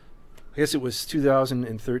 I guess it was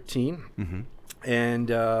 2013, and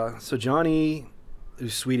so Johnny,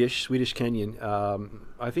 who's Swedish Kenyan,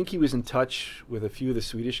 I think he was in touch with a few of the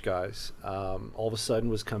Swedish guys. All of a sudden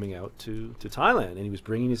was coming out to Thailand, and he was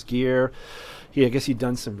bringing his gear. I guess he'd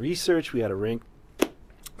done some research. We had a rink.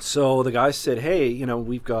 So the guys said, hey,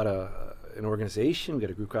 we've got an organization, we've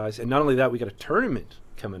got a group of guys, and not only that, we got a tournament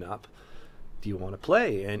coming up. Do you want to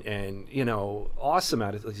play? And awesome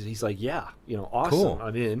at it. He's like, yeah, awesome, cool.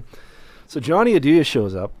 I'm in. So Johnny Oduya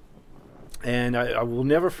shows up. And I will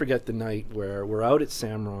never forget the night where we're out at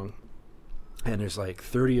Samrong, and there's like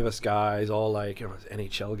 30 of us guys, all like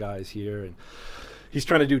NHL guys here, and he's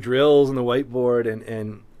trying to do drills on the whiteboard.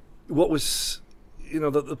 And what was,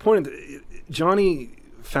 the point of Johnny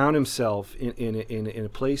found himself in a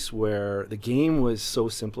place where the game was so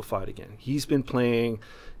simplified again. He's been playing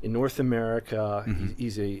in North America.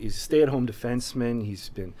 He's a stay-at-home defenseman. He's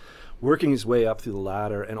been working his way up through the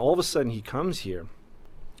ladder, and all of a sudden he comes here,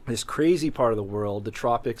 this crazy part of the world, the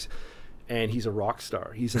tropics, and he's a rock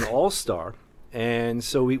star. He's an all-star. And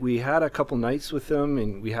so we had a couple nights with him,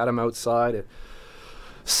 and we had him outside at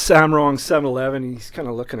Samrong 7-Eleven. He's kind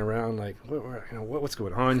of looking around like, what's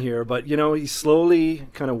going on here? But, he's slowly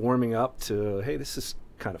kind of warming up to, hey, this is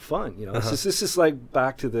kind of fun. You know, this is like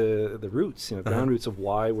back to the roots, you know, ground roots of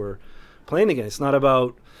why we're playing again. It's not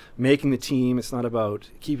about making the team. It's not about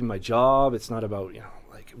keeping my job. It's not about, you know,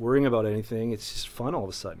 like worrying about anything. It's just fun all of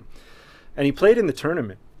a sudden. And he played in the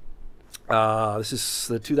tournament. This is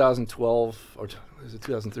the 2012 or is it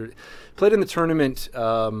 2013? Played in the tournament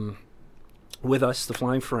with us, the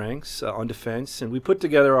Flying Franks, on defense, and we put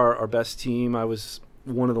together our best team. I was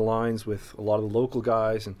one of the lines with a lot of the local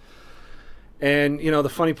guys, and you know, the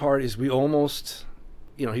funny part is we almost,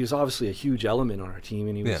 you know, he was obviously a huge element on our team,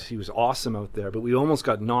 and he was awesome out there, but we almost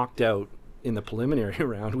got knocked out in the preliminary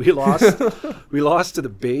round. We lost to the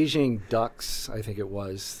Beijing Ducks, I think it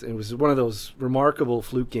was. It was one of those remarkable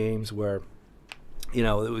fluke games where, you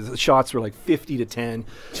know, the shots were like 50-10,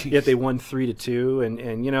 yet they won 3-2,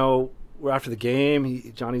 and you know, after the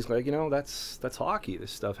game, Johnny's like, you know, that's hockey.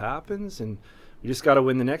 This stuff happens, and we just got to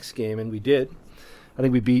win the next game, and we did. I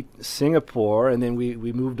think we beat Singapore, and then we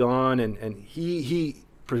moved on, and he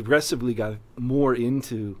progressively got more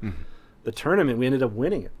into the tournament. We ended up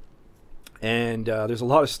winning it, and there's a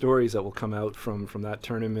lot of stories that will come out from that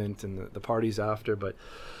tournament and the parties after. But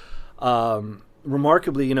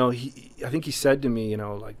remarkably, you know, I think he said to me, you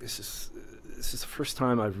know, like, this is the first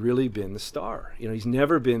time I've really been the star. You know, he's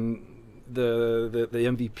never been the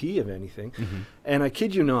MVP of anything. And I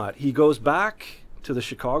kid you not, he goes back to the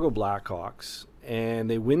Chicago Blackhawks and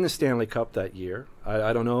they win the Stanley Cup that year.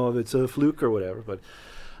 I don't know if it's a fluke or whatever, but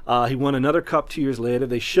he won another cup 2 years later.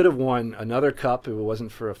 They should have won another cup if it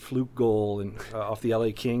wasn't for a fluke goal off the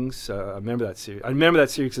LA Kings. I remember that series. I remember that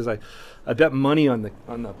series because I bet money on the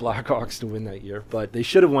Blackhawks to win that year, but they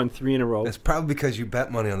should have won 3 in a row. It's probably because you bet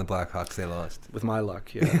money on the Blackhawks, they lost. With my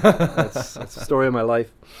luck, yeah. That's the story of my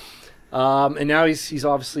life. And now he's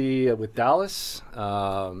obviously with Dallas,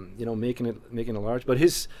 you know, making it large.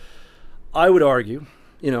 But I would argue,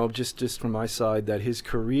 you know, just from my side, that his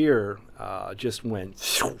career just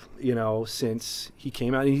went, you know, since he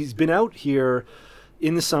came out. And he's been out here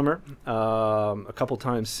in the summer a couple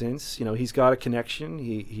times since. You know, he's got a connection.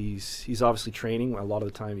 He's obviously training a lot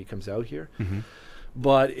of the time he comes out here.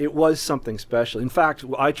 But it was something special. In fact,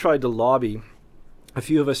 I tried to lobby. A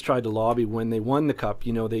few of us tried to lobby when they won the cup.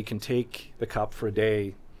 You know, they can take the cup for a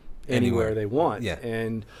day anywhere they want. Yeah.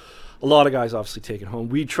 And a lot of guys obviously take it home.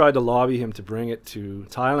 We tried to lobby him to bring it to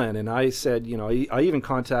Thailand. And I said, you know, I even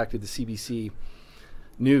contacted the CBC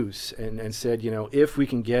News and said, you know, if we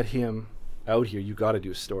can get him out here, you got to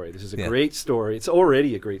do a story. This is a great story. It's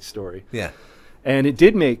already a great story. Yeah. And it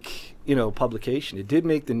did make, you know, publication. It did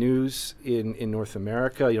make the news in North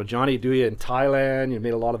America. You know, Johnny Aduya in Thailand, you know,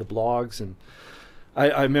 made a lot of the blogs. And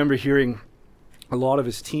I remember hearing a lot of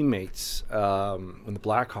his teammates when the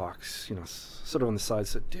Blackhawks, you know, sort of on the side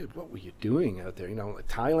said, "Dude, what were you doing out there? You know, like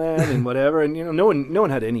Thailand and whatever." And you know, no one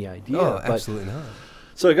had any idea. Oh, absolutely not.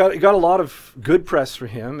 So it got a lot of good press for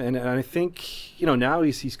him, and I think, you know, now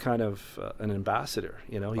he's kind of an ambassador.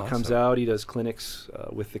 You know, he comes out, he does clinics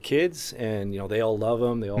with the kids, and you know, they all love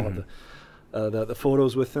him. They all have the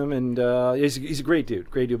photos with him, and he's a great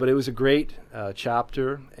dude. But it was a great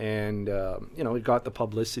chapter, and you know, it got the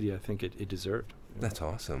publicity I think it deserved. That's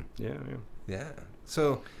awesome. Yeah.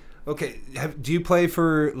 So, okay, do you play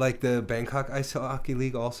for like the Bangkok Ice Hockey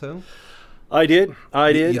League also? I did.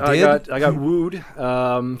 You did? I got wooed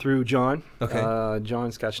through John. Okay.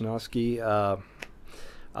 John Skachinowski.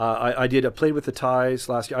 I did. I played with the Thais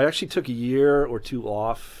last year. I actually took a year or two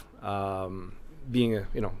off, being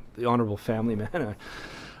the honorable family man,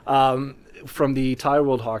 from the Thai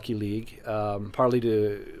World Hockey League, partly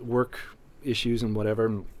to work issues and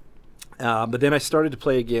whatever. But then I started to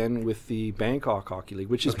play again with the Bangkok Hockey League,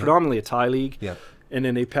 which is predominantly a Thai league. Yeah. And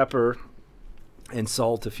then they pepper and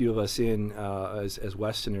salt a few of us in as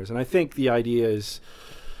Westerners. And I think the idea is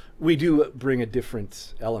we do bring a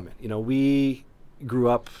different element. You know, we grew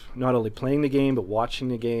up not only playing the game, but watching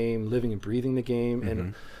the game, living and breathing the game.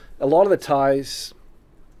 And a lot of the Thais,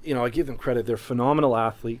 you know, I give them credit. They're phenomenal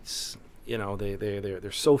athletes. You know,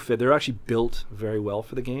 they're so fit. They're actually built very well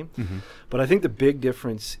for the game. But I think the big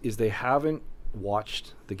difference is they haven't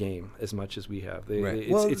watched the game as much as we have.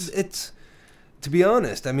 It's to be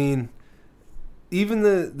honest, I mean, even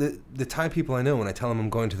the Thai people I know, when I tell them I'm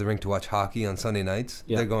going to the rink to watch hockey on Sunday nights,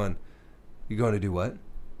 they're going, "You're going to do what?"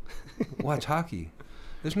 "Watch hockey."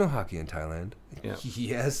 "There's no hockey in Thailand." Yeah.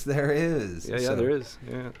 Yes, there is. Yeah, there is.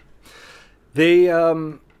 Yeah.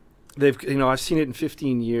 They've, you know, I've seen it in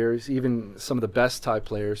 15 years. Even some of the best Thai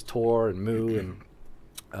players, Tor and Mu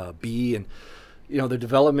and B, and you know, their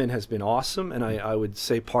development has been awesome. And I would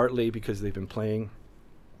say partly because they've been playing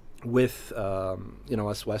with you know,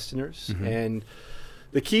 us Westerners. And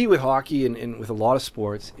the key with hockey and with a lot of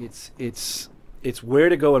sports, it's it's where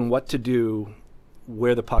to go and what to do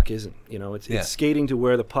where the puck isn't. You know, it's skating to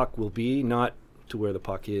where the puck will be, not to where the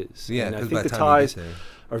puck is. Yeah, and I think the Thais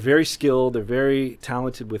are very skilled. They're very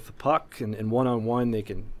talented with the puck, and one-on-one they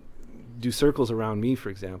can do circles around me, for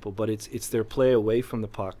example. But it's their play away from the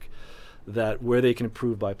puck that where they can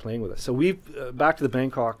improve by playing with us. So we've back to the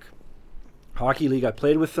Bangkok Hockey League. I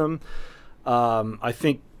played with them. I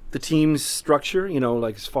think the team's structure, you know,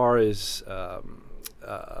 like as far as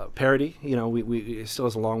parity, you know, we it still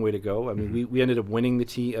has a long way to go. I mean, we ended up winning the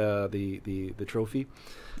trophy.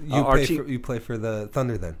 You play for the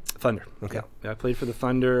Thunder then? Thunder. Okay. Yeah, I played for the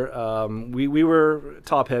Thunder. We were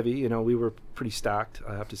top heavy. You know, we were pretty stacked,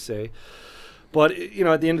 I have to say. But you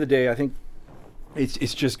know, at the end of the day, I think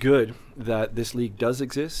it's just good that this league does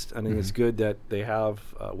exist. I think it's good that they have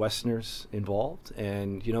Westerners involved,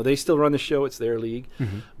 and you know, they still run the show. It's their league,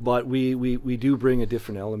 but we do bring a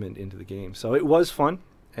different element into the game. So it was fun,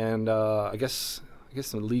 and I guess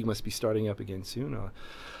the league must be starting up again soon.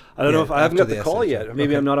 I don't know if I haven't got the call yet.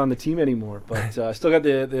 Maybe I'm not on the team anymore, but I still got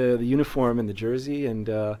the uniform and the jersey. And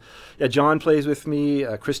yeah, John plays with me.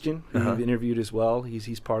 Christian, who you've interviewed as well.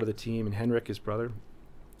 He's part of the team, and Henrik, his brother.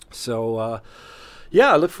 So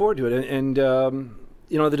yeah, I look forward to it. And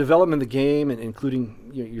you know, the development of the game, and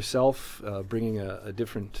including yourself bringing a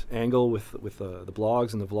different angle with the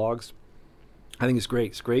blogs and the vlogs, I think it's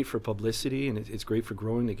great. It's great for publicity, and it's great for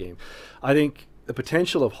growing the game. I think the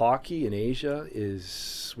potential of hockey in Asia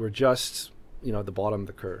we're just, you know, at the bottom of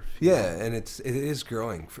the curve. Yeah, and it is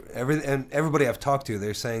growing. And everybody I've talked to,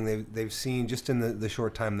 they're saying they've seen just in the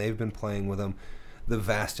short time they've been playing with them, the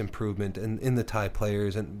vast improvement in the Thai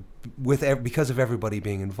players, and because of everybody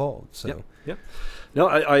being involved. So yeah. No,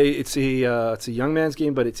 it's a young man's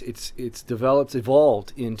game, but it's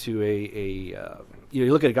evolved into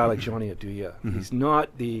you look at a guy like Johnny Abduya. He's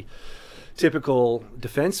not the typical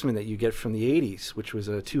defenseman that you get from the 80s, which was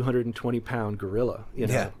a 220-pound gorilla. You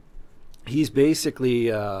know? Yeah. He's basically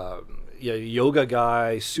a yoga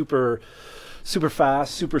guy, super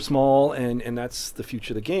fast, super small, and that's the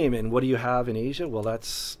future of the game. And what do you have in Asia? Well,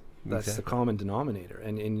 that's the common denominator.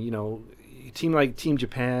 And you know, a team like Team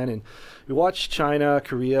Japan, and we watch China,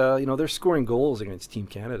 Korea, you know, they're scoring goals against Team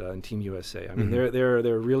Canada and Team USA. I mean,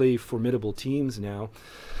 they're really formidable teams now.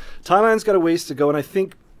 Thailand's got a ways to go, and I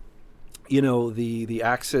think, you know, the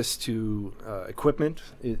access to equipment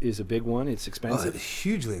is a big one. It's expensive.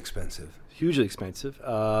 Hugely expensive. Hugely expensive.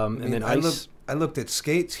 And then I looked at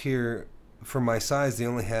skates here. For my size, they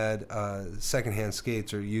only had secondhand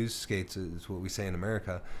skates, or used skates is what we say in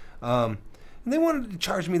America. And they wanted to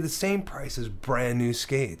charge me the same price as brand new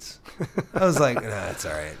skates. I was like, nah, it's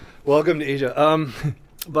all right. Welcome to Asia.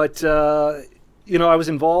 But, you know, I was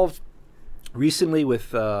involved recently with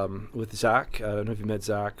Zach. I don't know if you met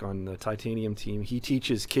Zach on the Titanium team. He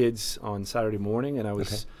teaches kids on Saturday morning, and I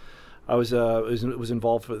was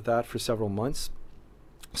involved with that for several months.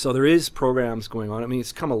 So there is programs going on. I mean,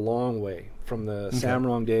 it's come a long way from the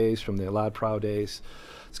Samrong days, from the Ladprao days.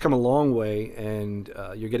 It's come a long way, and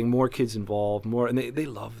you're getting more kids involved, and they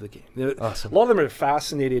love the game. Awesome. A lot of them are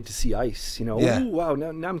fascinated to see ice. You know, ooh, wow,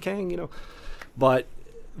 Nam Kang, you know, but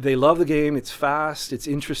they love the game. It's fast. It's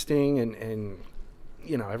interesting, and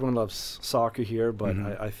you know, everyone loves soccer here, but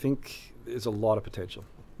I think there's a lot of potential.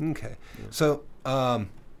 Okay. Yeah. So, how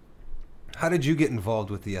did you get involved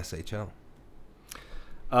with the SHL?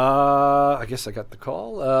 I guess I got the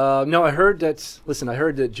call. No, I heard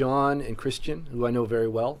that John and Christian, who I know very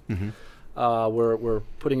well, were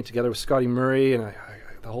putting it together with Scotty Murray and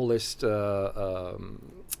the whole list,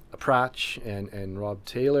 Pratch and Rob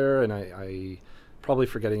Taylor, and I probably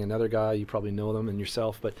forgetting another guy. You probably know them and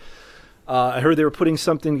yourself, but I heard they were putting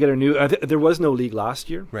something together new. There was no league last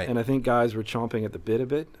year, right, and I think guys were chomping at the bit a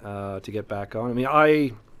bit to get back on. I mean,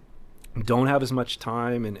 I don't have as much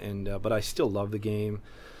time, but I still love the game.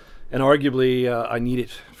 And arguably, I need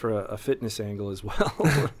it for a fitness angle as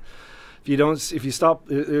well. If you stop,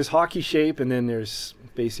 there's hockey shape, and then there's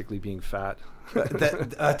basically being fat.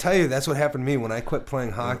 I tell you, that's what happened to me when I quit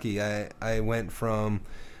playing hockey. I went from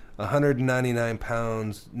 199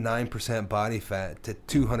 pounds, 9% body fat, to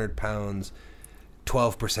 200 pounds,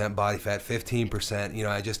 12% body fat, 15%. You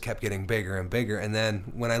know, I just kept getting bigger and bigger. And then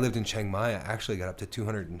when I lived in Chiang Mai, I actually got up to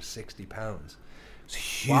 260 pounds. It's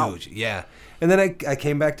huge. Wow. Yeah. And then I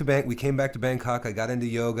came back to we came back to Bangkok. I got into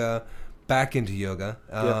yoga,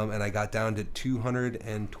 and I got down to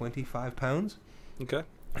 225 pounds. Okay.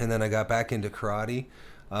 And then I got back into karate,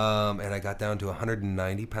 and I got down to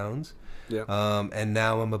 190 pounds. Yeah. And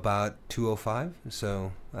now I'm about 205.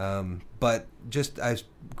 So, but just with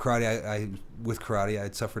karate,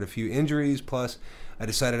 I'd suffered a few injuries. Plus, I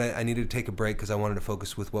decided I needed to take a break because I wanted to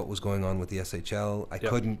focus with what was going on with the SHL. I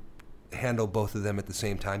couldn't handle both of them at the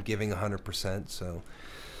same time, giving 100%. So,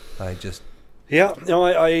 I just. Yeah. No,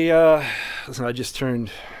 listen, I just turned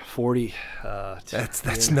 40.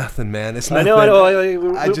 That's nothing, man. It's I nothing. I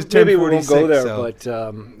know. I just turned 46. Maybe we won't go there, so. but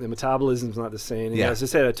the metabolism's not the same. And as I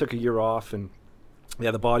said, I took a year off, and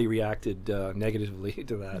the body reacted negatively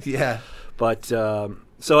to that. Yeah. But so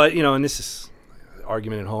and this is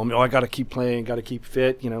argument at home. I got to keep playing, got to keep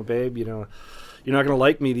fit. Babe. You're not going to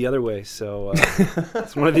like me the other way. So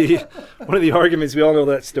it's one of the arguments. We all know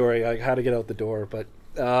that story. I had to get out the door, but.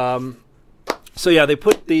 So yeah, they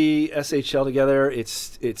put the SHL together.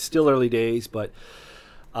 It's still early days, but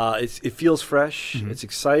it feels fresh. Mm-hmm. It's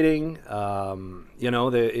exciting.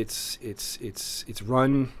 It's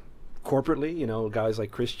run corporately. Guys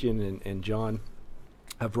like Christian and John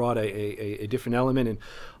have brought a different element, and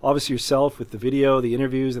obviously yourself with the video, the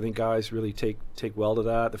interviews. I think guys really take well to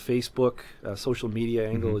that. The Facebook, social media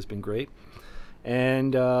angle has been great,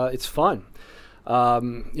 and it's fun.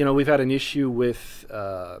 We've had an issue with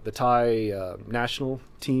the Thai national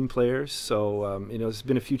team players, so there's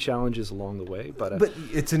been a few challenges along the way. But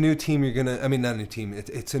it's a new team. Not a new team.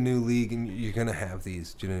 It's a new league, and you're gonna have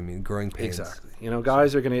these. Do you know what I mean? Growing pains. Exactly.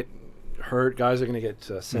 Guys are gonna get hurt. Guys are gonna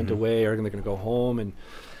get sent away, or they're gonna go home, and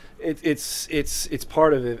it's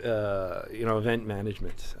part of event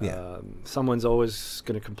management. Yeah. Someone's always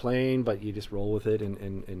going to complain, but you just roll with it,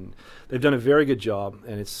 and they've done a very good job,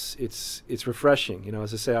 and it's refreshing.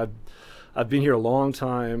 As I say, I've been here a long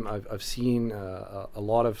time. I've seen a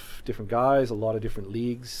lot of different guys, a lot of different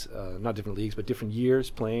leagues, not different leagues, but different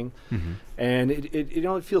years playing, and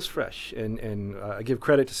it feels fresh. And I give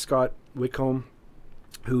credit to Scott Whitcomb,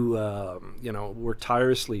 who worked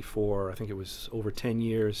tirelessly for, I think it was over 10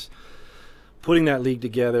 years, putting that league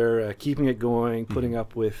together, keeping it going, putting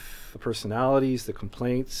up with the personalities, the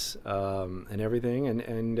complaints, and everything.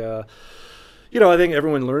 And I think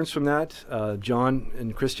everyone learns from that. John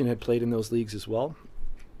and Christian had played in those leagues as well.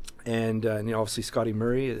 And obviously Scotty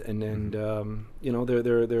Murray, and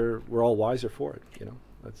we're all wiser for it.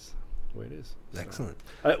 That's the way it is. Excellent.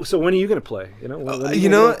 So when are you going to play?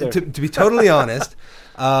 To be totally honest,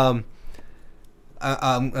 I'm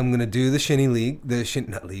going to do the shinny league, the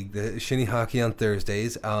shinny hockey on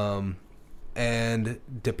Thursdays. And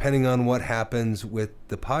depending on what happens with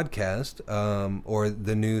the podcast or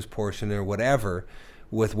the news portion or whatever,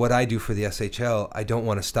 with what I do for the SHL, I don't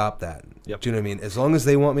want to stop that. Yep. Do you know what I mean? As long as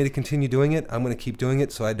they want me to continue doing it, I'm going to keep doing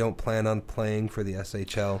it. So I don't plan on playing for the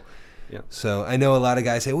SHL. Yeah. So I know a lot of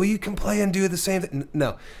guys say, well, you can play and do the same thing.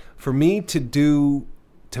 No, for me to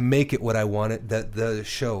make it what I want it, the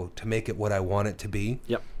show, to make it what I want it to be,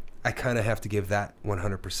 yep, I kind of have to give that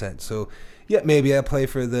 100%. So yeah, maybe I play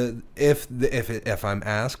for if I'm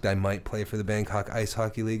asked, I might play for the Bangkok Ice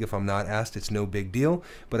Hockey League. If I'm not asked, it's no big deal.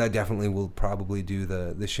 But I definitely will probably do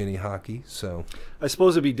the shinny hockey. So I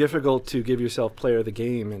suppose it'd be difficult to give yourself player of the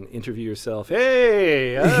game and interview yourself.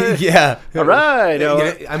 Hey, yeah, all right.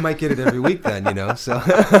 I might get it every week then, So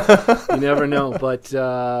you never know. But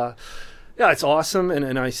yeah, it's awesome,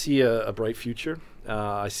 and I see a bright future.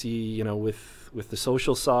 I see with the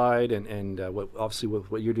social side and obviously with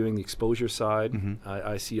what you're doing, the exposure side,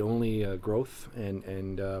 I see only growth,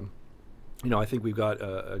 and I think we've got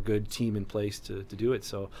a good team in place to do it.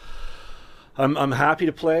 So I'm happy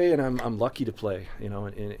to play, and I'm lucky to play, in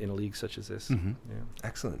a league such as this. Yeah.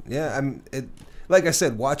 Excellent. Yeah, like I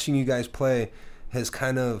said, watching you guys play has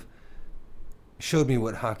kind of showed me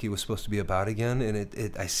what hockey was supposed to be about again,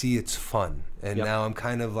 and I see it's fun, and now I'm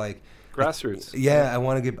kind of like. Grassroots. Yeah, I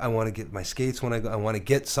want to get my skates when I want to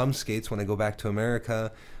get some skates when I go back to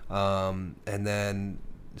America. And then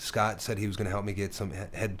Scott said he was going to help me get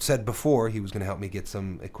had said before he was going to help me get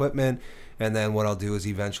some equipment. And then what I'll do is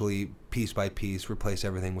eventually, piece by piece, replace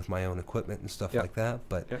everything with my own equipment and stuff like that.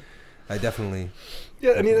 But I definitely.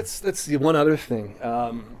 Yeah, I mean, that's the one other thing.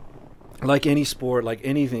 Like any sport, like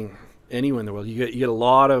anything, anywhere in the world, you get a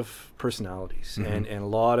lot of personalities and a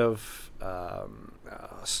lot of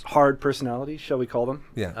hard personalities, shall we call them?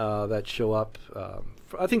 Yeah. That show up.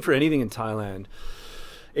 I think for anything in Thailand,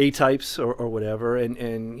 A-types or whatever,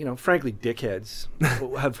 and frankly, dickheads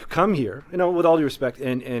have come here. With all due respect,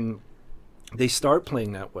 and they start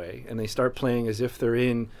playing that way, and they start playing as if they're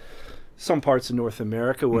in some parts of North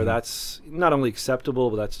America where that's not only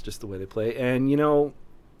acceptable, but that's just the way they play. And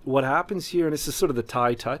what happens here, and this is sort of the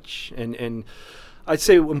Thai touch, and I'd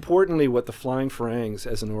say importantly, what the Flying Farangs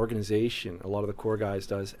as an organization, a lot of the core guys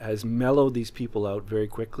does, has mellowed these people out very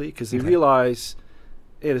quickly because they realize,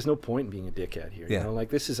 hey, there's no point in being a dickhead here. You know, like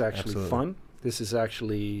this is actually fun. This is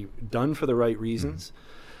actually done for the right reasons,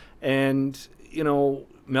 and you know,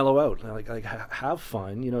 mellow out, like have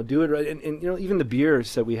fun. You know, do it right, and you know, even the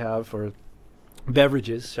beers that we have for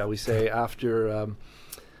beverages, shall we say, after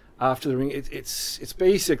the ring, it's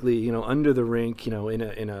basically, you know, under the rink, you know,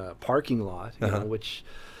 in a parking lot, you know, which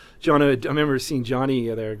John, I remember seeing Johnny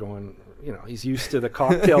there going, you know, he's used to the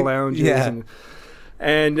cocktail lounges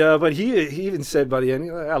and but he even said by the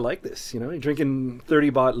end, I like this, you know, you're drinking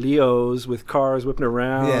 30-baht Leos with cars whipping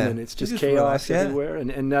around and it's just chaos everywhere,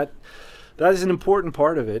 and that is an important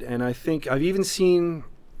part of it. And I think I've even seen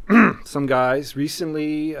some guys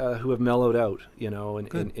recently who have mellowed out, you know,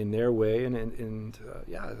 in their way, and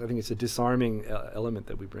yeah, I think it's a disarming element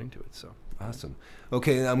that we bring to it. So awesome.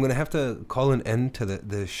 Okay, I'm going to have to call an end to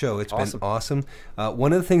the show. It's been awesome.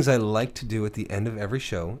 One of the things I like to do at the end of every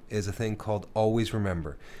show is a thing called Always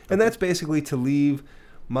Remember, and that's basically to leave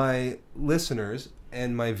my listeners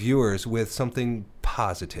and my viewers with something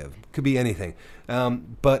positive. Could be anything.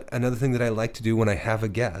 But another thing that I like to do when I have a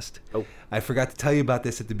guest, I forgot to tell you about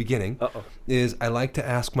this at the beginning, is I like to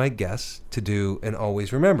ask my guests to do an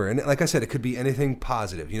Always Remember. And like I said, it could be anything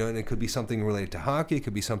positive, you know, and it could be something related to hockey. It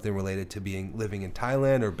could be something related to living in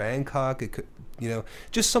Thailand or Bangkok. It could, you know,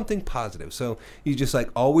 just something positive. So you just like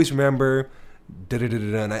always remember,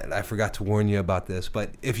 and I forgot to warn you about this,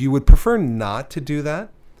 but if you would prefer not to do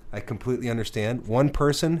that, I completely understand. One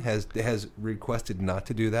person has requested not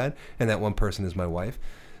to do that, and that one person is my wife.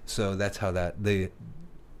 So that's how the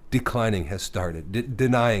declining has started.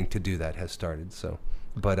 Denying to do that has started. So,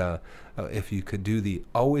 but if you could do the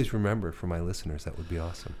Always Remember for my listeners, that would be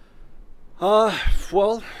awesome.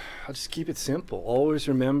 Well, I'll just keep it simple. Always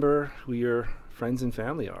remember who your friends and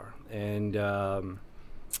family are. And,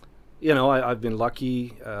 you know, I've been lucky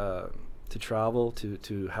to travel,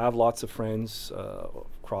 to have lots of friends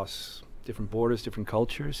across different borders, different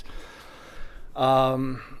cultures.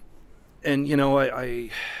 And, you know,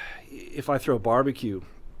 if I throw a barbecue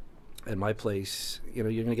at my place, you know,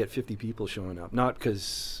 you're going to get 50 people showing up. Not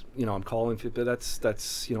because, you know, I'm calling, but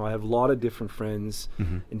that's you know, I have a lot of different friends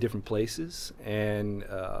in different places. And,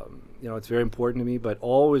 you know, it's very important to me. But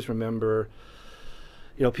always remember,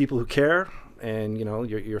 you know, people who care. And you know,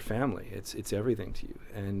 your family, it's everything to you.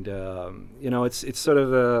 And you know, it's sort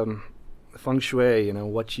of feng shui. You know,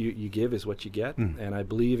 what you give is what you get. And I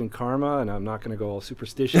believe in karma. And I'm not going to go all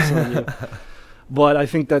superstitious on you, but I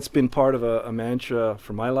think that's been part of a mantra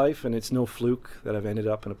for my life. And it's no fluke that I've ended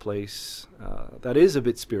up in a place that is a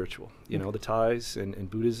bit spiritual. You know, the Thais and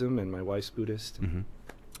Buddhism, and my wife's Buddhist.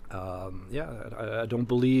 Yeah, I don't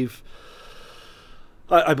believe.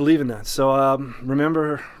 I believe in that. So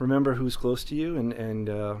remember who's close to you,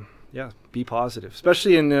 and yeah, be positive.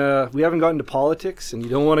 Especially in we haven't gotten to politics, and you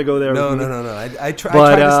don't want to go there. No. I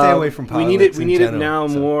try to stay away from politics. We need it now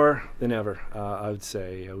more than ever. I would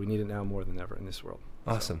say we need it now more than ever in this world.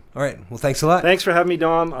 Awesome. So. All right. Well, thanks a lot. Thanks for having me,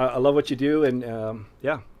 Dom. I love what you do, and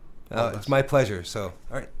yeah. It's my pleasure. So,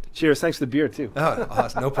 all right. Cheers. Thanks for the beer too.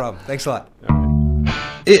 Awesome. No problem. Thanks a lot.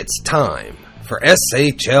 Right. It's time for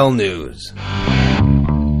SHL News.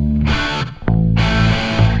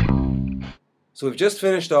 So we've just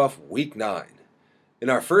finished off Week 9. In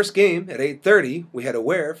our first game at 8:30, we had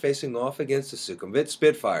Aware facing off against the Sukhumvit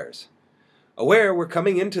Spitfires. Aware were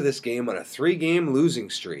coming into this game on a 3-game losing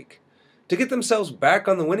streak. To get themselves back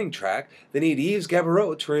on the winning track, they need Yves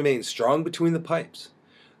Gaboreau to remain strong between the pipes.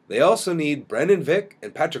 They also need Brendan Vick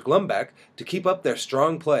and Patrick Lumbeck to keep up their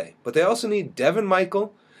strong play, but they also need Devin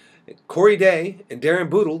Michael, Corey Day, and Darren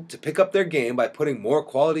Boodle to pick up their game by putting more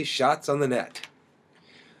quality shots on the net.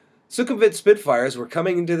 Sukhumvit Spitfires were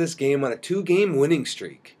coming into this game on a 2-game winning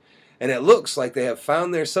streak, and it looks like they have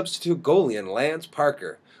found their substitute goalie in Lance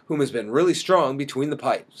Parker, whom has been really strong between the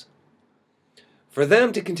pipes. For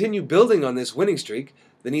them to continue building on this winning streak,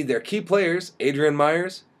 they need their key players, Adrian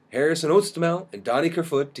Myers, Harrison Oostemel, and Donnie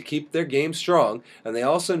Kerfoot, to keep their game strong, and they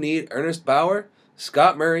also need Ernest Bauer,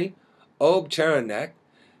 Scott Murray, Og Charanek,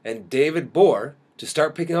 and David Bohr to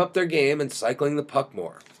start picking up their game and cycling the puck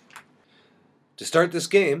more. To start this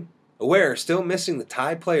game, Aware are still missing the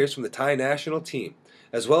Thai players from the Thai national team,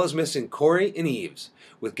 as well as missing Corey and Yves,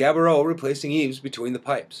 with Gaboreau replacing Yves between the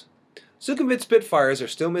pipes. Sukhumvit Spitfires are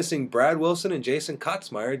still missing Brad Wilson and Jason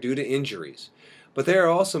Kotzmeyer due to injuries, but they are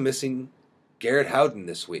also missing Garrett Howden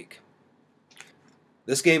this week.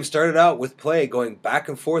 This game started out with play going back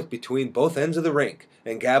and forth between both ends of the rink,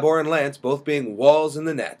 and Gabor and Lance both being walls in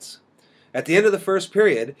the nets. At the end of the first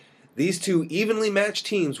period, These two evenly matched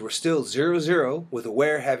teams were still 0-0, with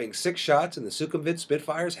Aware having 6 shots and the Sukhumvit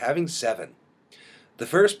Spitfires having 7. The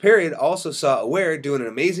first period also saw Aware doing an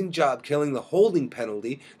amazing job killing the holding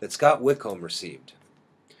penalty that Scott Whitcomb received.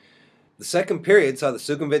 The second period saw the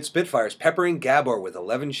Sukhumvit Spitfires peppering Gabor with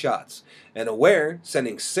 11 shots, and Aware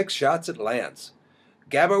sending 6 shots at Lance.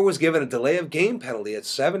 Gabor was given a delay of game penalty at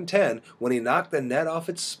 7:10 when he knocked the net off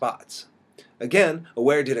its spots. Again,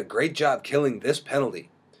 Aware did a great job killing this penalty.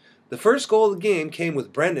 The first goal of the game came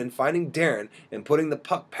with Brendan finding Darren and putting the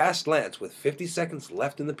puck past Lance with 50 seconds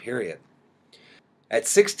left in the period. At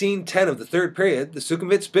 16:10 of the third period, the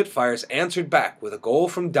Sukhumvit Spitfires answered back with a goal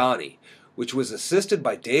from Donnie, which was assisted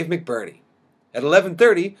by Dave McBurney. At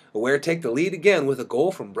 11:30, Aware take the lead again with a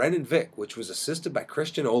goal from Brendan Vick, which was assisted by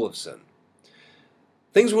Christian Olofsson.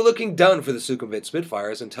 Things were looking done for the Sukhumvit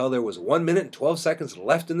Spitfires until there was 1 minute and 12 seconds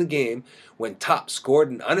left in the game when Top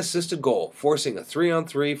scored an unassisted goal, forcing a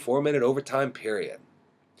 3-on-3 4-minute overtime period.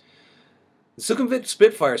 The Sukhumvit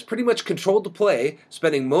Spitfires pretty much controlled the play,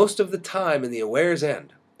 spending most of the time in the Aware's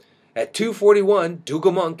end. At 2:41,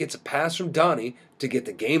 Dougal Monk gets a pass from Donnie to get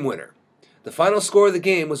the game winner. The final score of the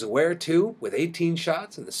game was Aware 2 with 18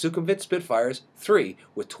 shots and the Sukhumvit Spitfires 3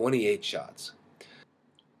 with 28 shots.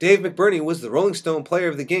 Dave McBurney was the Rolling Stone player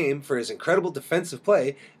of the game for his incredible defensive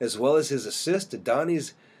play as well as his assist to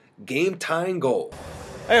Donnie's game-tying goal.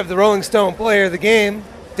 I have the Rolling Stone player of the game,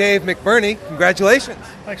 Dave McBurney. Congratulations.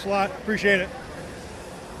 Thanks a lot. Appreciate it.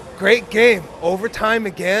 Great game. Overtime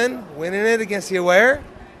again, winning it against the Aware.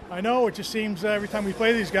 I know, it just seems every time we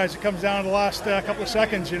play these guys, it comes down to the last couple of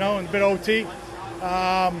seconds, and a bit OT.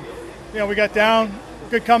 We got down,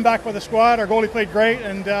 good comeback by the squad. Our goalie played great,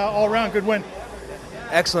 and all around, good win.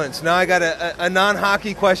 Excellent. So now I got a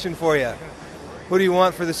non-hockey question for you. Who do you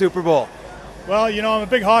want for the Super Bowl? Well, I'm a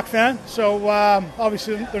big Hawk fan, so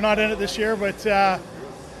obviously they're not in it this year, but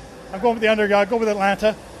I'm going with the underdog. Go with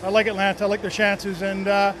Atlanta. I like Atlanta. I like their chances, and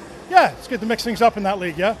it's good to mix things up in that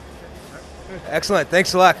league, yeah? Excellent.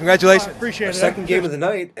 Thanks a lot. Congratulations. Appreciate it. Our second game of the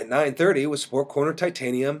night at 9:30 was Sport Corner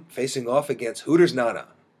Titanium facing off against Hooters Nana.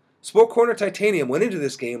 Sport Corner Titanium went into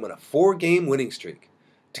this game on a 4-game winning streak.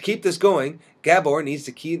 To keep this going, Gabor needs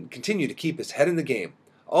to continue to keep his head in the game.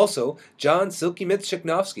 Also, John Silky Mitz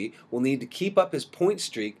Shiknovsky will need to keep up his point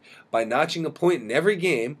streak by notching a point in every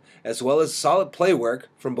game, as well as solid play work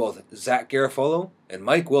from both Zach Garofalo and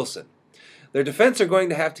Mike Wilson. Their defense are going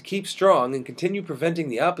to have to keep strong and continue preventing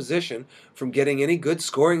the opposition from getting any good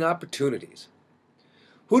scoring opportunities.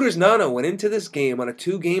 Hooters Nana went into this game on a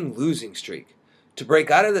 2-game losing streak. To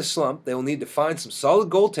break out of this slump, they will need to find some solid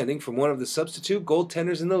goaltending from one of the substitute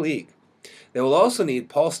goaltenders in the league. They will also need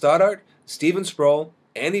Paul Stoddart, Steven Sproul,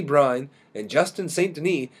 Andy Brine, and Justin St.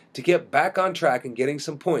 Denis to get back on track and getting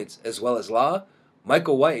some points, as well as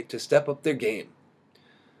Michael White to step up their game.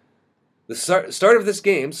 The start of this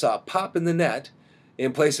game saw Pop in the net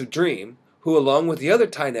in place of Dream, who along with the other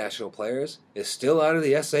Thai national players is still out of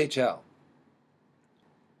the SHL.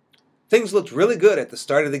 Things looked really good at the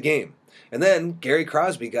start of the game, and then Gary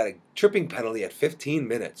Crosby got a tripping penalty at 15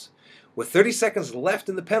 minutes. With 30 seconds left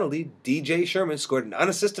in the penalty, DJ Sherman scored an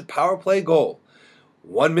unassisted power play goal.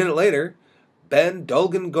 1 minute later, Ben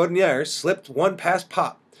Dolgan-Godnier slipped one past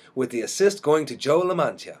Pop, with the assist going to Joe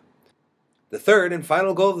Lamantia. The third and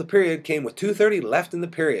final goal of the period came with 2:30 left in the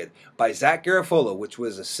period by Zach Garofalo, which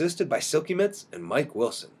was assisted by Silky Mitz and Mike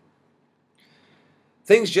Wilson.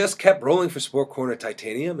 Things just kept rolling for Sport Corner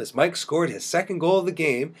Titanium as Mike scored his second goal of the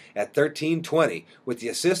game at 13:20, with the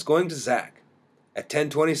assist going to Zach. At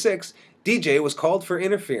 10:26, DJ was called for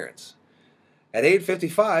interference. At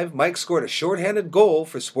 8:55, Mike scored a shorthanded goal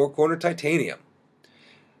for Sport Corner Titanium.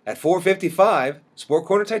 At 4:55, Sport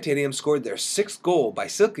Corner Titanium scored their 6th goal by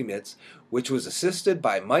Silky Mitz, which was assisted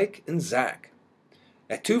by Mike and Zach.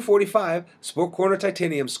 At 2:45, Sport Corner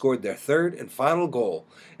Titanium scored their 3rd and final goal,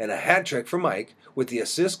 and a hat trick for Mike, with the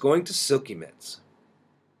assist going to Silky Mitz.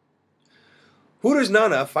 Hooters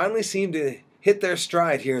Nana finally seemed to hit their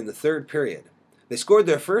stride here in the 3rd period. They scored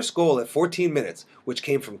their first goal at 14 minutes, which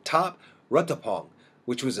came from Top Ruttapong,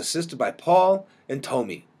 which was assisted by Paul and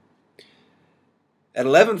Tommy. At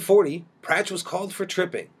 11:40, Pratch was called for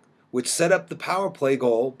tripping, which set up the power play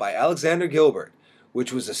goal by Alexander Gilbert,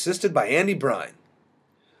 which was assisted by Andy Brine.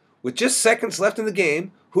 With just seconds left in the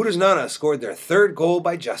game, Hooters Nana scored their 3rd goal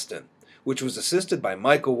by Justin, which was assisted by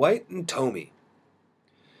Michael White and Tommy.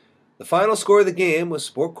 The final score of the game was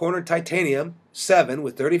Sport Corner Titanium 7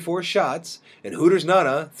 with 34 shots and Hooters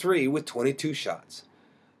Nana 3 with 22 shots.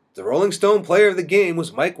 The Rolling Stone player of the game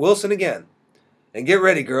was Mike Wilson again. And get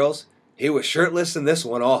ready, girls, he was shirtless in this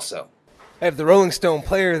one also. I have the Rolling Stone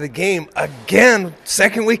player of the game again,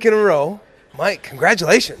 2nd week in a row. Mike,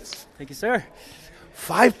 congratulations. Thank you, sir.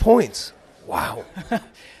 5 points. Wow.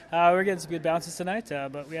 We're getting some good bounces tonight,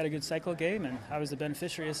 but we had a good cycle game, and I was the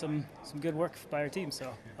beneficiary of some good work by our team,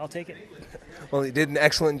 so I'll take it. Well, you did an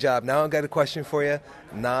excellent job. Now I've got a question for you,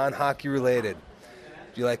 non-hockey related.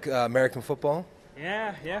 Do you like American football?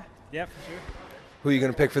 Yeah, for sure. Who are you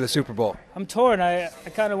going to pick for the Super Bowl? I'm torn. I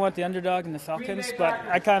kind of want the underdog in the Falcons, but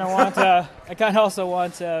I kind of also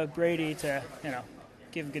want Brady to,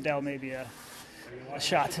 give Goodell maybe a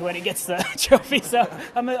shot when he gets the trophy. So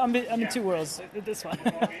I'm in two worlds with this one.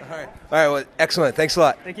 All right. Well, excellent. Thanks a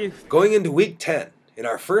lot. Thank you. Going into Week 10, in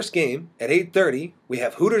our first game at 8:30, we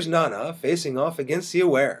have Hooters Nana facing off against the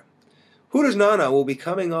Aware. Hooters Nana will be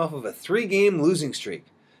coming off of a 3-game losing streak.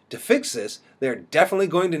 To fix this, they are definitely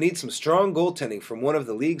going to need some strong goaltending from one of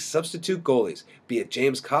the league's substitute goalies, be it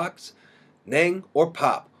James Cox, Nang, or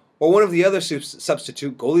Pop, or one of the other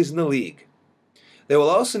substitute goalies in the league. They will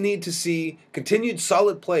also need to see continued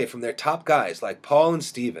solid play from their top guys like Paul and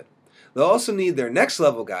Steven. They'll also need their next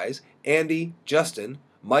level guys, Andy, Justin,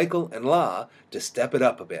 Michael, and La, to step it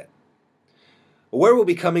up a bit. Aware will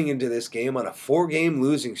be coming into this game on a 4-game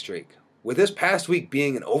losing streak, with this past week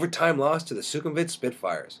being an overtime loss to the Sukhumvit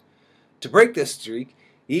Spitfires. To break this streak,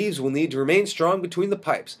 Eves will need to remain strong between the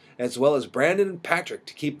pipes, as well as Brandon and Patrick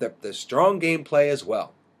to keep the strong gameplay as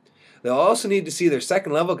well. They'll also need to see their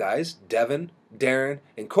second-level guys, Devin, Darren,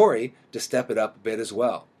 and Corey, to step it up a bit as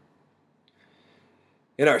well.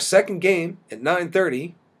 In our second game at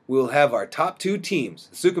 9:30, we will have our top 2 teams,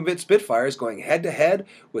 the Sukhumvit Spitfires, going head-to-head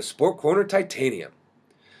with Sport Corner Titanium.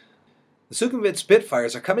 The Sukhumvit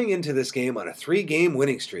Spitfires are coming into this game on a 3-game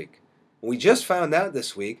winning streak. We just found out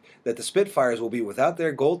this week that the Spitfires will be without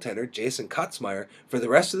their goaltender, Jason Kotzmeyer, for the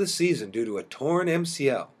rest of the season due to a torn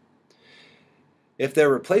MCL. If their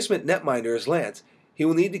replacement netminder is Lance, he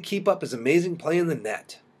will need to keep up his amazing play in the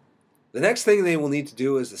net. The next thing they will need to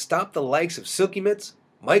do is to stop the likes of Silky Mitts,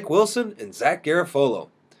 Mike Wilson, and Zach Garofolo.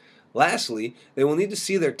 Lastly, they will need to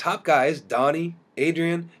see their top guys, Donnie,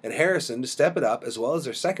 Adrian, and Harrison, to step it up, as well as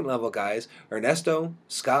their second-level guys, Ernesto,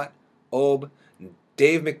 Scott, Obe,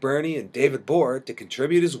 Dave McBurney, and David Bohr, to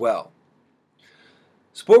contribute as well.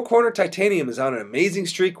 Sport Corner Titanium is on an amazing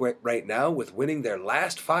streak right now with winning their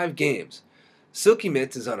last 5 games. Silky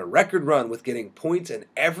Mitts is on a record run with getting points in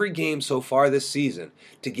every game so far this season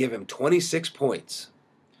to give him 26 points.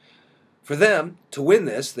 For them, to win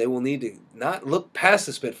this, they will need to not look past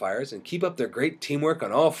the Spitfires and keep up their great teamwork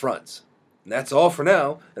on all fronts. And that's all for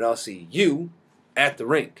now, and I'll see you at the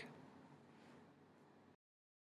rink.